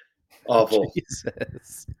skins. Awful.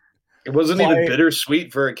 Jesus. It wasn't even Why?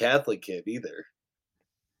 bittersweet for a Catholic kid either.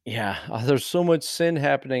 Yeah, there's so much sin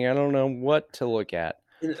happening. I don't know what to look at.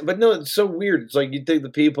 But no, it's so weird. It's like you'd think the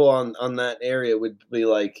people on that area would be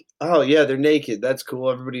like, "Oh yeah, they're naked. That's cool.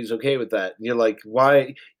 Everybody's okay with that." And you're like,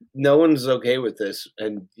 "Why? No one's okay with this,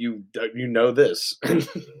 and you know this,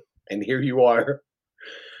 and here you are."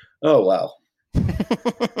 Oh wow.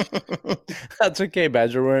 That's okay,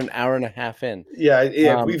 Badger. We're an hour and a half in. Yeah,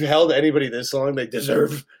 yeah. If Um, we've held anybody this long, they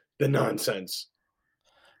deserve the nonsense.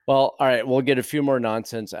 well, all right, we'll get a few more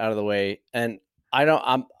nonsense out of the way. And I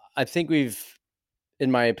don't I think we've,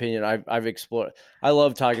 in my opinion, I've explored, I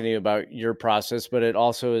love talking to you about your process, but it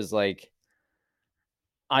also is like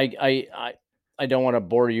I I I, I don't want to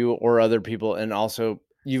bore you or other people. And also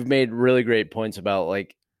you've made really great points about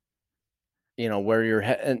like, where you're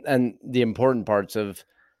and the important parts of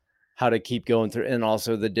how to keep going through, and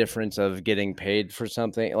also the difference of getting paid for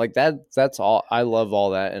something like that. That's all. I love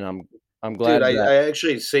all that, and I'm Dude, glad that. I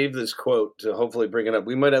actually saved this quote to hopefully bring it up.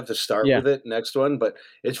 We might have to start Yeah. with it next one, but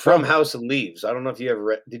it's from Oh House of Leaves. I don't know if you ever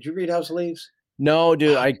read. Did you read House of Leaves? no,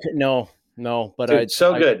 dude, I could no, but Dude,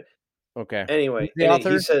 so I good. okay. Who's Anyway, the and he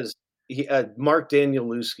author? says Mark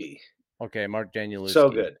Danielewski. Okay, Mark So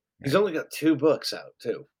Danielewski. good. He's only got 2 books out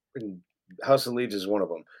too. And House of Leaves is one of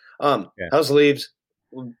them. Yeah, House of Leaves,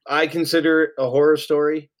 I consider it a horror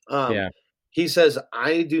story. yeah. He says,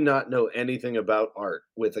 I do not know anything about art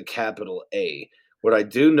with a capital A. What I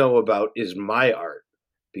do know about is my art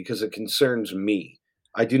because it concerns me.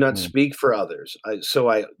 I do not Mm. speak for others, so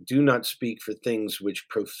I do not speak for things which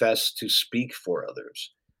profess to speak for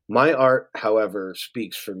others. My art, however,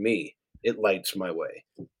 speaks for me. It lights my way.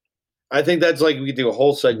 I think that's like we could do a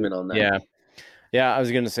whole segment on that. Yeah, yeah. I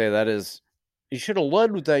was gonna say that is. You should have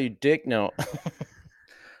led with that, you dick. No,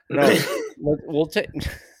 no. we'll take.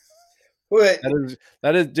 What,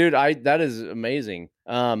 That is, dude. That is amazing.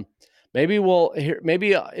 Maybe we'll here.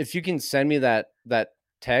 Maybe if you can send me that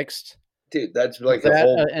text dude? That's with like a that,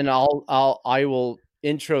 whole. and I will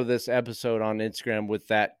intro this episode on Instagram with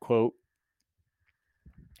that quote.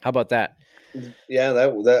 How about that? Yeah,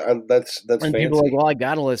 that's And people are like, fancy. well, I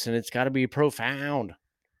gotta listen. It's got to be profound.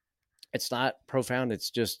 It's not profound. It's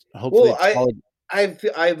just hopefully Well, it's probably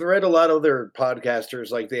I've read a lot of other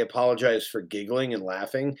podcasters like they apologize for giggling and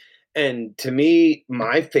laughing. And to me,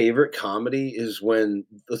 my favorite comedy is when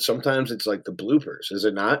sometimes it's like the bloopers, is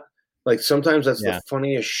it not? Like sometimes that's the yeah.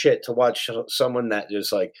 funniest shit to watch someone that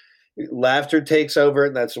just like laughter takes over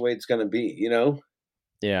and that's the way it's going to be, you know?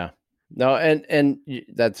 Yeah. No, and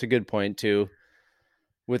that's a good point too.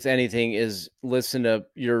 With anything is listen to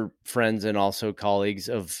your friends and also colleagues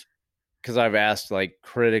of because I've asked like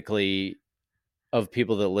critically of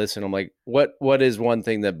people that listen. I'm like, what is one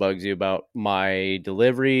thing that bugs you about my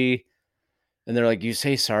delivery? And they're like, you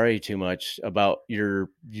say sorry too much about you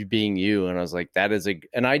being you. And I was like, that is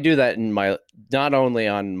and I do that in my not only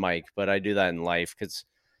on mic, but I do that in life because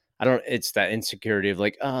I don't. It's that insecurity of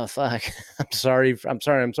like, oh fuck, I'm sorry.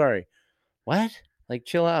 What? Like,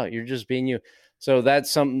 chill out. You're just being you. So that's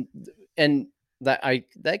something, and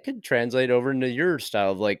that could translate over into your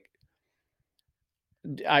style of like,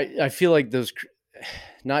 I feel like those,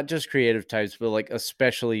 not just creative types, but like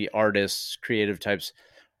especially artists, creative types,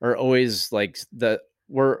 are always like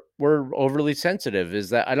we're overly sensitive. Is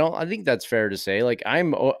that I think that's fair to say. Like I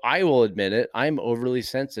will admit it. I'm overly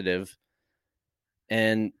sensitive,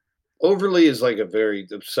 and Overly is like a very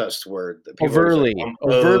obsessed word that people are always like,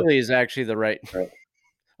 overtly is actually the right. right.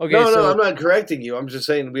 Okay, No, so I'm not correcting you. I'm just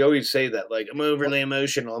saying we always say that, like, I'm overly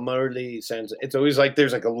emotional, I'm overly sensitive. It's always like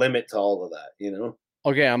there's like a limit to all of that, you know?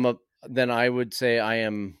 okay, then I would say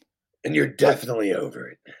And you're definitely over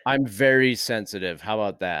it. I'm very sensitive. How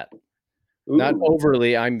about that? Not Ooh,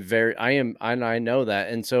 overly. I am, and I know that.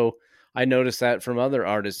 And so I noticed that from other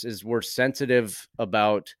artists is we're sensitive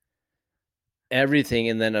about everything.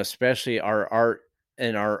 And then especially our art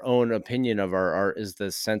and our own opinion of our art is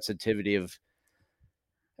the sensitivity of,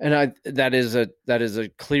 and that is a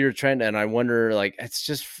clear trend. And I wonder, like, it's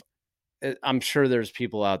just, I'm sure there's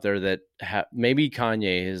people out there that maybe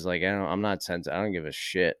Kanye is like, I'm not sensitive. I don't give a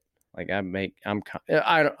shit. Like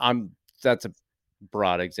I'm, that's a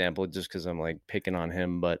broad example just because I'm like picking on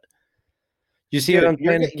him, but you see what dude,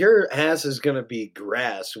 I'm saying? your ass is gonna be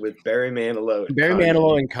grass with Barry Manilow and Barry Kanye.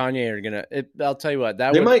 Manilow and Kanye are gonna. I'll tell you what.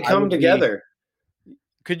 They might I come would be. together.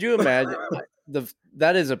 Could you imagine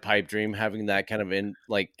that is a pipe dream having that kind of in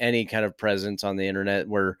like any kind of presence on the internet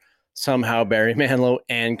where somehow Barry Manilow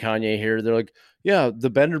and Kanye here they're like, yeah, the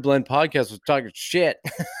Bender Blend podcast was talking shit.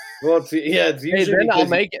 Well, it's Hey, usually then I'll because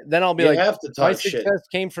make it. Then I'll be you like, have to my talk shit. success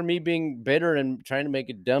came from me being bitter and trying to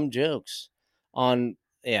make dumb jokes on.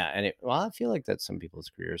 Yeah, and well, I feel like that's some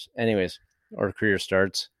people's careers, anyways, or career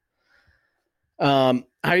starts. How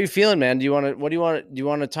are you feeling, man? Do you want to? What do you want? Do you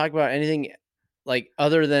want to talk about anything like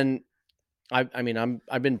other than? I mean,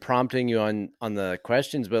 I've been prompting you on the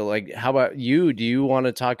questions, but like, how about you? Do you want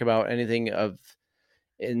to talk about anything of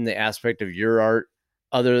in the aspect of your art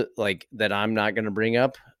other like that I'm not going to bring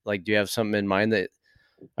up? Like, do you have something in mind that?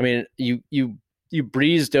 I mean, you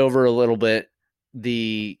breezed over a little bit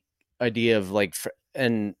the idea of like,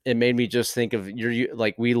 and it made me just think of your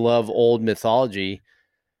like we love old mythology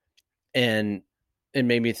and it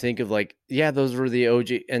made me think of like, yeah, those were the OG.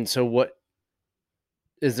 And so, what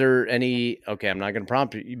is there any? Okay, I'm not going to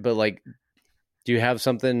prompt you, but like, do you have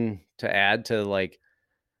something to add to like?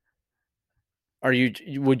 Are you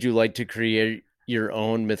would you like to create your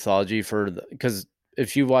own mythology for the? Because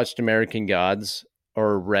if you watched American Gods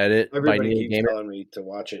or read it by Everybody Neil keeps Gaiman, telling me to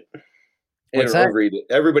watch it what's that? or read it.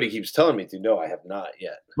 Everybody keeps telling me to. No, I have not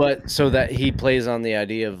yet. But so that he plays on the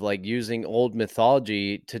idea of like using old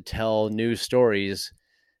mythology to tell new stories,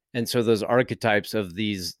 and so those archetypes of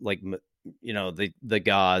these like the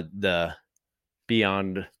god, the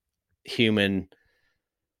beyond human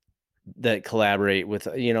that collaborate with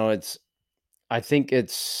it's I think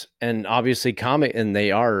it's and obviously comic and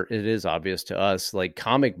it is obvious to us like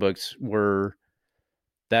comic books were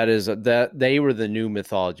that they were the new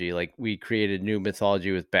mythology. Like we created new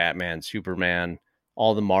mythology with Batman, Superman,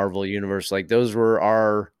 all the Marvel universe. Like those were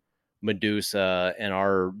our Medusa and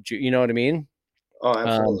our, you know what I mean? Oh, Um,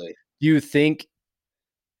 absolutely. do you think,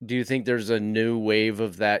 do you think there's a new wave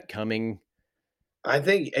of that coming? I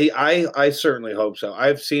think I certainly hope so.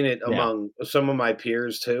 I've seen it Yeah. among some of my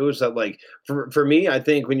peers too. Is that like for me? I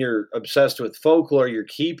think when you're obsessed with folklore, you're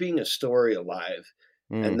keeping a story alive,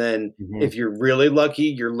 and Mm. then Hmm. if you're really lucky,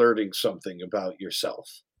 you're learning something about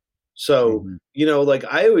yourself. So, Mhm. like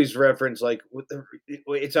I always reference like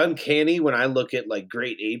it's uncanny when I look at like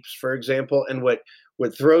great apes, for example, and what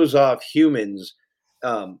throws off humans.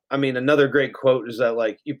 I mean, another great quote is that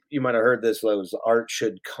like you might have heard this, was art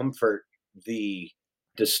should comfort the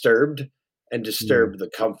disturbed and Mm. disturb the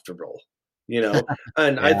comfortable.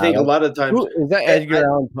 And Yeah, I think a lot of times who is that? I Edgar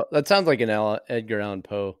Allan Poe? That sounds like an Edgar Allan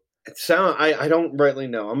Poe. I don't rightly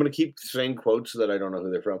know. I'm gonna keep saying quotes so that I don't know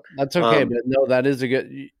who they're from. That's okay, Um, but no, that is a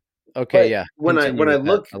good okay, but yeah, when I continue when I with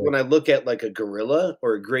that. look I like when I look at like a gorilla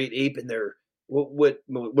or a great ape, and they're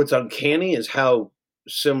what's uncanny is how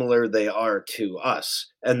similar they are to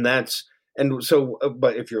us, and that's and so.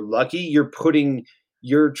 But if you're lucky, you're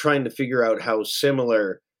trying to figure out how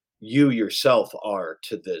similar you yourself are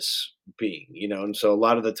to this being, and so a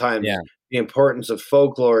lot of the times yeah, the importance of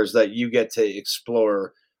folklore is that you get to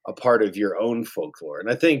explore a part of your own folklore, and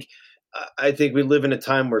I think we live in a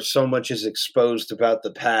time where so much is exposed about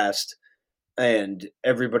the past, and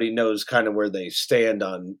everybody knows kind of where they stand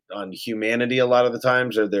on humanity a lot of the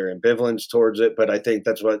times, or their ambivalence towards it. But I think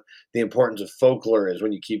that's what the importance of folklore is.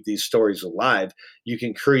 When you keep these stories alive, you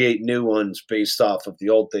can create new ones based off of the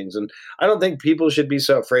old things. And I don't think people should be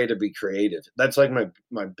so afraid to be creative. That's like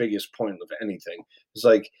my biggest point of anything. It's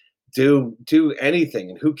like do anything,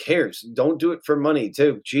 and who cares? Don't do it for money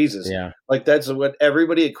too. Jesus. yeah, Like that's what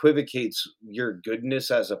everybody equivocates your goodness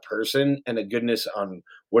as a person and a goodness on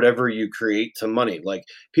whatever you create to money. Like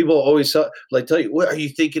people always tell you, "What are you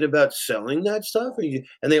thinking about selling that stuff?" And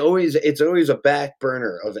it's always a back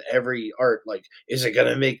burner of every art. Like, is it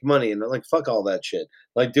gonna make money? And they're like, "Fuck all that shit."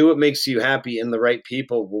 Like, do what makes you happy, and the right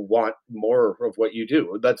people will want more of what you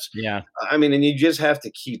do. yeah, I mean, and you just have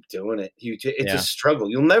to keep doing it. It's a yeah, struggle.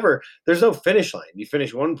 You'll never. There's no finish line. You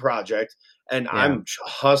finish one project, and yeah, I'm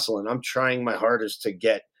hustling. I'm trying my hardest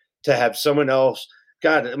to have someone else.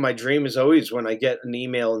 God, my dream is always when I get an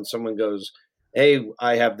email and someone goes, "Hey,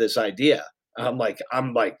 I have this idea." I'm like,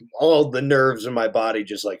 all the nerves in my body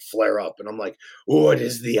just like flare up, and I'm like, "What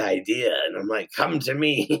is the idea?" And I'm like, "Come to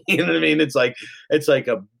me." You know what I mean? It's like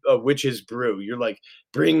a witch's brew. You're like,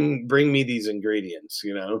 bring me these ingredients.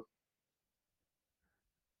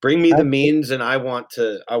 Bring me I the think means, and I want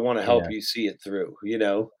to help yeah, you see it through.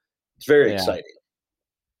 It's very yeah, exciting.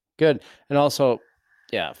 good, and also,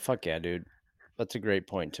 yeah, fuck yeah, dude. That's a great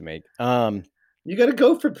point to make. You got to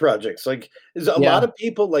go for projects. Like, there's a Yeah, lot of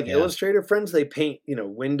people, like yeah, illustrator friends, they paint,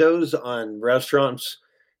 windows on restaurants.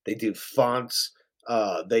 They do fonts.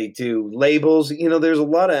 They do labels. There's a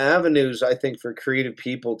lot of avenues, I think, for creative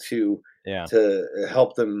people to yeah, to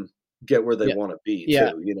help them get where they yeah, want to be yeah,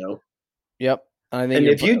 too. yep. I think And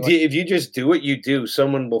you're like, if you just do what you do,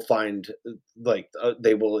 someone will find like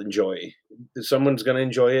they will enjoy. Someone's going to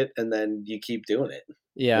enjoy it, and then you keep doing it.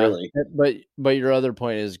 yeah, Really. but your other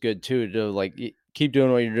point is good too. To like keep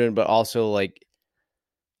doing what you're doing, but also like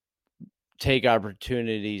take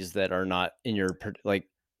opportunities that are not in your like.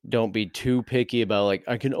 Don't be too picky about like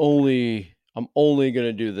I'm only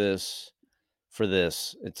gonna do this for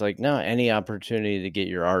this. It's like no, any opportunity to get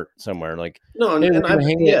your art somewhere. Like No, hey, and we're I've gonna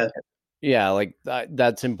hang it. yeah. Yeah, like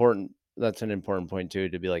that's important. That's an important point too.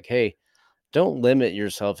 To be like, hey, don't limit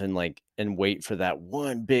yourself and like and wait for that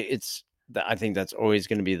one big. I think that's always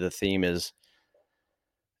going to be the theme is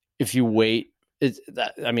if you wait it's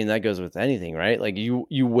that I mean that goes with anything, right? Like you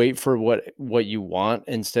wait for what you want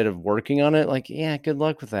instead of working on it. Like, yeah, good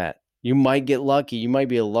luck with that. You might get lucky. You might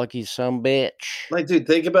be a lucky some bitch. Like, dude,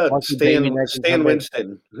 think about Lucky baby necking some Stan bitch.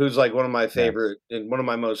 Winston, who's like one of my Yeah. favorite and one of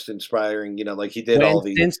my most inspiring. Like he did all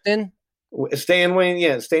the Winston? Stan Wayne,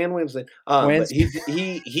 yeah, Stan Winston. But Winston.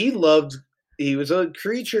 he loved. He was a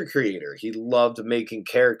creature creator. He loved making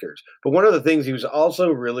characters. But one of the things he was also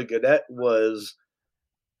really good at was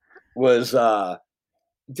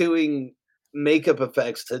doing makeup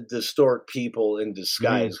effects to distort people and Mhm.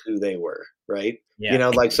 disguise who they were, right? Yeah.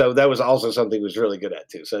 Like so that was also something he was really good at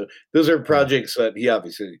too. So those are Yeah. projects that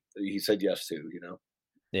he said yes to.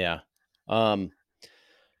 Yeah. Um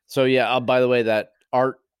So yeah, by the way, that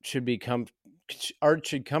art should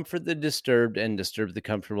comfort the disturbed and disturb the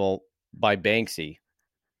comfortable by Banksy.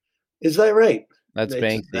 Is that right? That's It's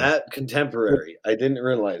Banksy. that Which contemporary. I didn't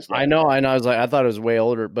realize I that. know, I know. I was like, I thought it was way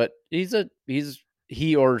older, but he's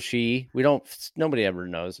he or she. We don't. Nobody ever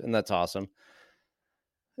knows, and that's awesome.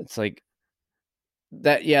 It's like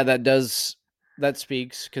that. Yeah, that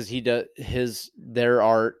speaks because he does their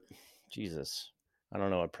art. Jesus, I don't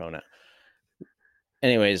know what pronoun.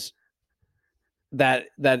 Anyways, that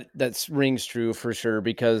rings true for sure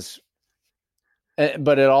because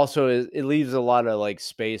but it also it leaves a lot of like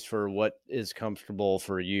space for what is comfortable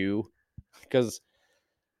for you because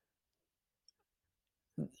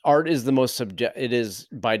art is the most it is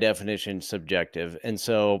by definition subjective. And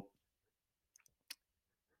so,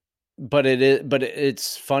 but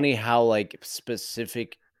it's funny how like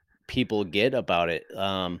specific people get about it.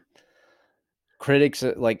 Critics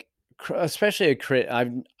like, especially a crit.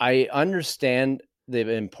 I understand the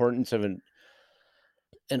importance of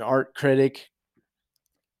an art critic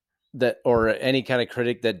that, or any kind of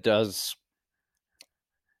critic that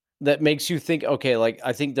makes you think, okay, like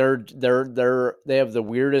I think they have the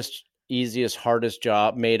weirdest, easiest, hardest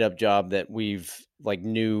job, made up job that we've like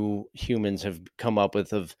new humans have come up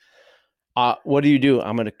with of what do?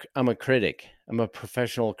 I'm a critic. I'm a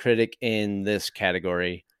professional critic in this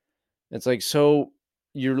category. It's like, so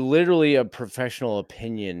you're literally a professional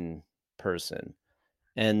opinion person.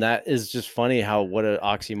 And that is just funny how, what an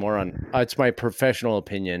oxymoron. It's my professional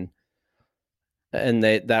opinion. And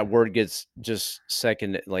that word gets just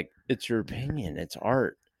second, like, it's your opinion, it's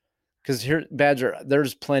art. Because here, Badger,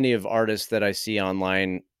 there's plenty of artists that I see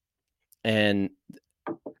online, and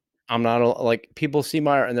I'm not like, people see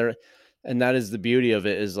my art, and that is the beauty of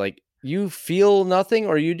it, is like, you feel nothing,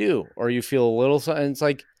 or you do, or you feel a little something. It's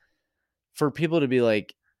like, for people to be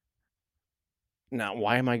like, now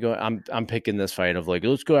why am I going? I'm picking this fight of like,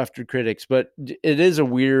 let's go after critics, but it is a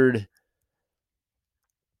weird.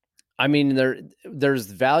 I mean, there's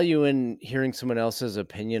value in hearing someone else's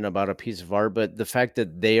opinion about a piece of art, but the fact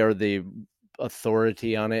that they are the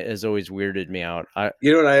authority on it has always weirded me out.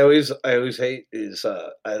 You know what I always hate is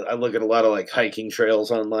I look at a lot of like hiking trails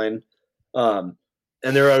online, um,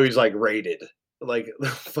 and they're always like rated. Like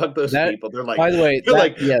fuck those That, people. They're like by the way, they're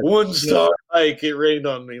like yes, 1 star hike. It rained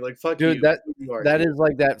on me. Like fuck dude, you. Who you are that you? is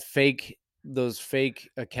like those fake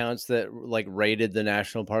accounts that like rated the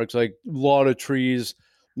national parks, like a lot of trees,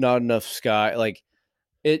 not enough sky, like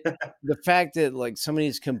it. The fact that like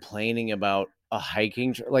somebody's complaining about a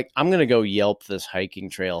hiking, like, I'm gonna go Yelp this hiking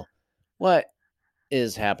trail. What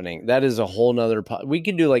is happening? That is a whole nother we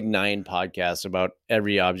could do like 9 podcasts about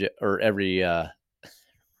every object, or every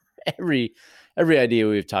every idea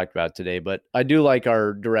we've talked about today. But I do like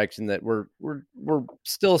our direction, that we're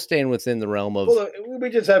still staying within the realm of, Well, we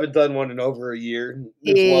just haven't done one in over a year.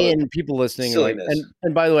 There's a lot of and people listening are like, silliness.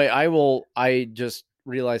 and by the way, I just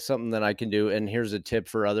realized something that I can do, and here's a tip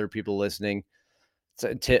for other people listening. It's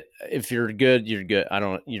a tip. If you're good, you're good.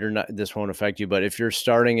 You're not, this won't affect you, but if you're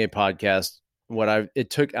starting a podcast,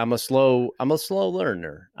 I'm a slow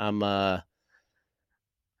learner. I'm a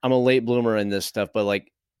late bloomer in this stuff, but like,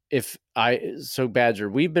 so Badger,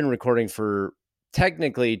 we've been recording for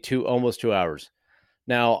technically almost 2 hours.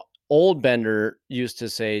 Now, old Bender used to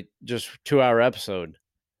say just 2 hour episode.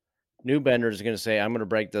 New Bender is going to say, I'm going to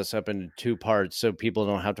break this up into 2 parts so people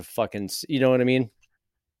don't have to fucking, you know what I mean?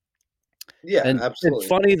 Yeah, And it's absolutely.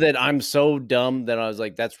 funny that I'm so dumb that I was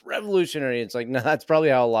like, that's revolutionary. It's like, no, that's probably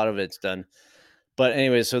how a lot of it's done. But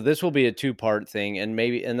anyway, so this will be a 2 part thing. And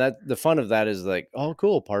that the fun of that is like, oh,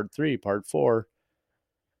 cool. Part 3, part 4.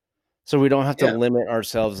 So we don't have to Yeah. limit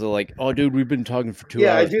ourselves to like, oh, dude, we've been talking for two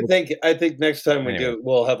Yeah, I hours. do think next time we Anyway, do,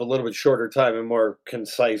 we'll have a little bit shorter time and more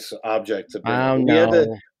concise object to bring up. I don't But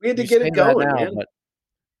know. we had to You get say it that going, now, man. but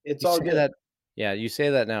It's you all say good. that, yeah, you say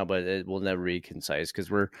that now, but it will never be concise, because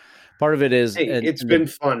we're part of it is, Hey, it's been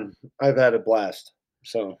fun. I've had a blast.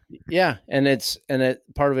 So yeah, and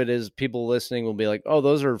part of it is people listening will be like, oh,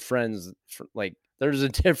 those are friends. Like, there's a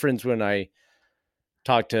difference when I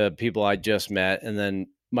talk to people I just met, and then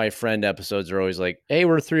my friend episodes are always like, hey,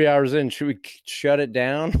 we're 3 hours in. Should we shut it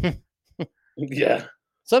down? yeah,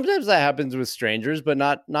 Sometimes that happens with strangers, but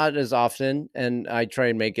not as often. And I try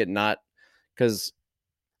and make it not, because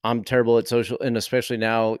I'm terrible at social, and especially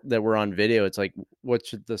now that we're on video, it's like,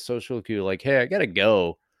 what's the social cue? Like, hey, I gotta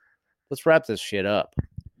go. Let's wrap this shit up.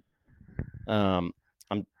 Um,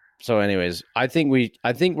 I'm so. Anyways, I think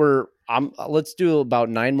we're. Let's do about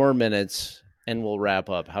 9 more minutes, and we'll wrap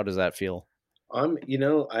up. How does that feel? I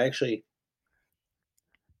actually,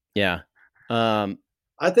 Yeah. Um,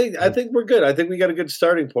 I think we're good. I think we got a good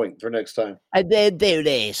starting point for next time. I did do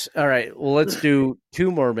this. All right. Well, let's do 2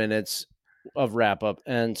 more minutes of wrap up.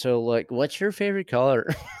 And so, like, what's your favorite color?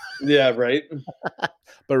 Yeah, right.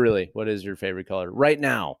 But really, what is your favorite color right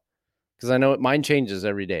now? Because I know mine changes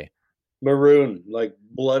every day. Maroon, like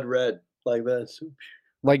blood red, like that.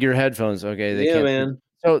 Like your headphones. Okay, they Yeah, can't see. man.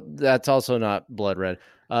 So that's also not blood red.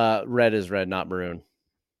 Red is red, not maroon.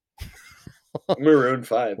 Maroon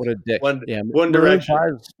 5. What a dick. One Yeah, One maroon Direction.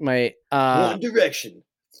 five is my. One Direction.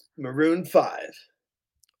 Maroon 5.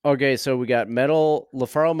 Okay, so we got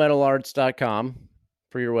LoFaroMetalArts.com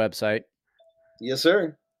for your website. Yes,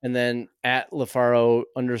 sir. And then at LoFaro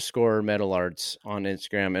 _metal arts on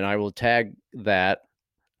Instagram. And I will tag that.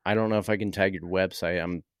 I don't know if I can tag your website.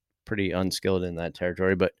 I'm pretty unskilled in that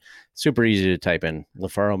territory, but super easy to type in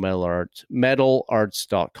LoFaro Metal Arts,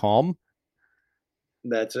 metalarts.com.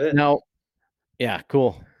 That's it. Now, yeah,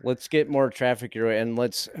 cool. Let's get more traffic your way, and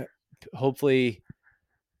let's hopefully.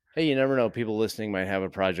 Hey, you never know. People listening might have a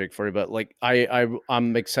project for you, but like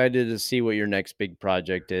I'm excited to see what your next big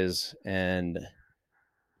project is, and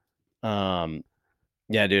um,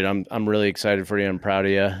 yeah, dude, I'm really excited for you. I'm proud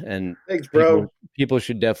of you, and Thanks, bro. people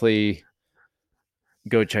should definitely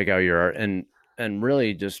go check out your art, and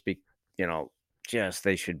really just be, you know, just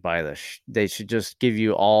they should buy they should just give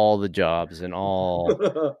you all the jobs and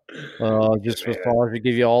all. Yeah, Just with Fall to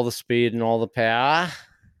give you all the speed and all the power.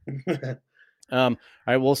 man. All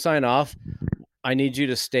right, we'll sign off. I need you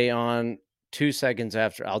to stay on 2 seconds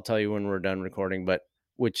after. I'll tell you when we're done recording, but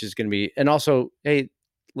which is going to be, and also, hey,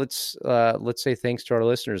 let's say thanks to our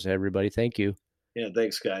listeners, everybody. Thank you. Yeah,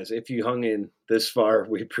 thanks, guys. If you hung in this far,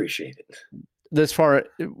 we appreciate it. This far,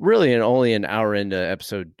 really, and only an hour into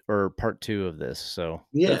episode or part 2 of this, so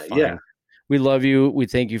Yeah, that's yeah. fine. We love you. We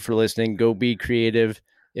thank you for listening. Go be creative.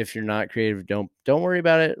 If you're not creative, don't worry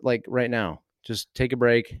about it. Like right now, just take a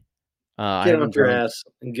break. I Get off haven't your drunk. ass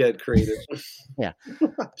and get creative. Yeah,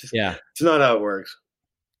 Just, yeah, it's not how it works.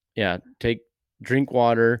 yeah. Drink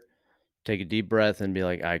water, take a deep breath, and be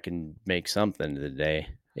like, I can make something today.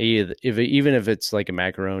 Even if it's like a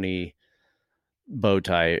macaroni bow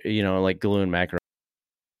tie, like gluing macaroni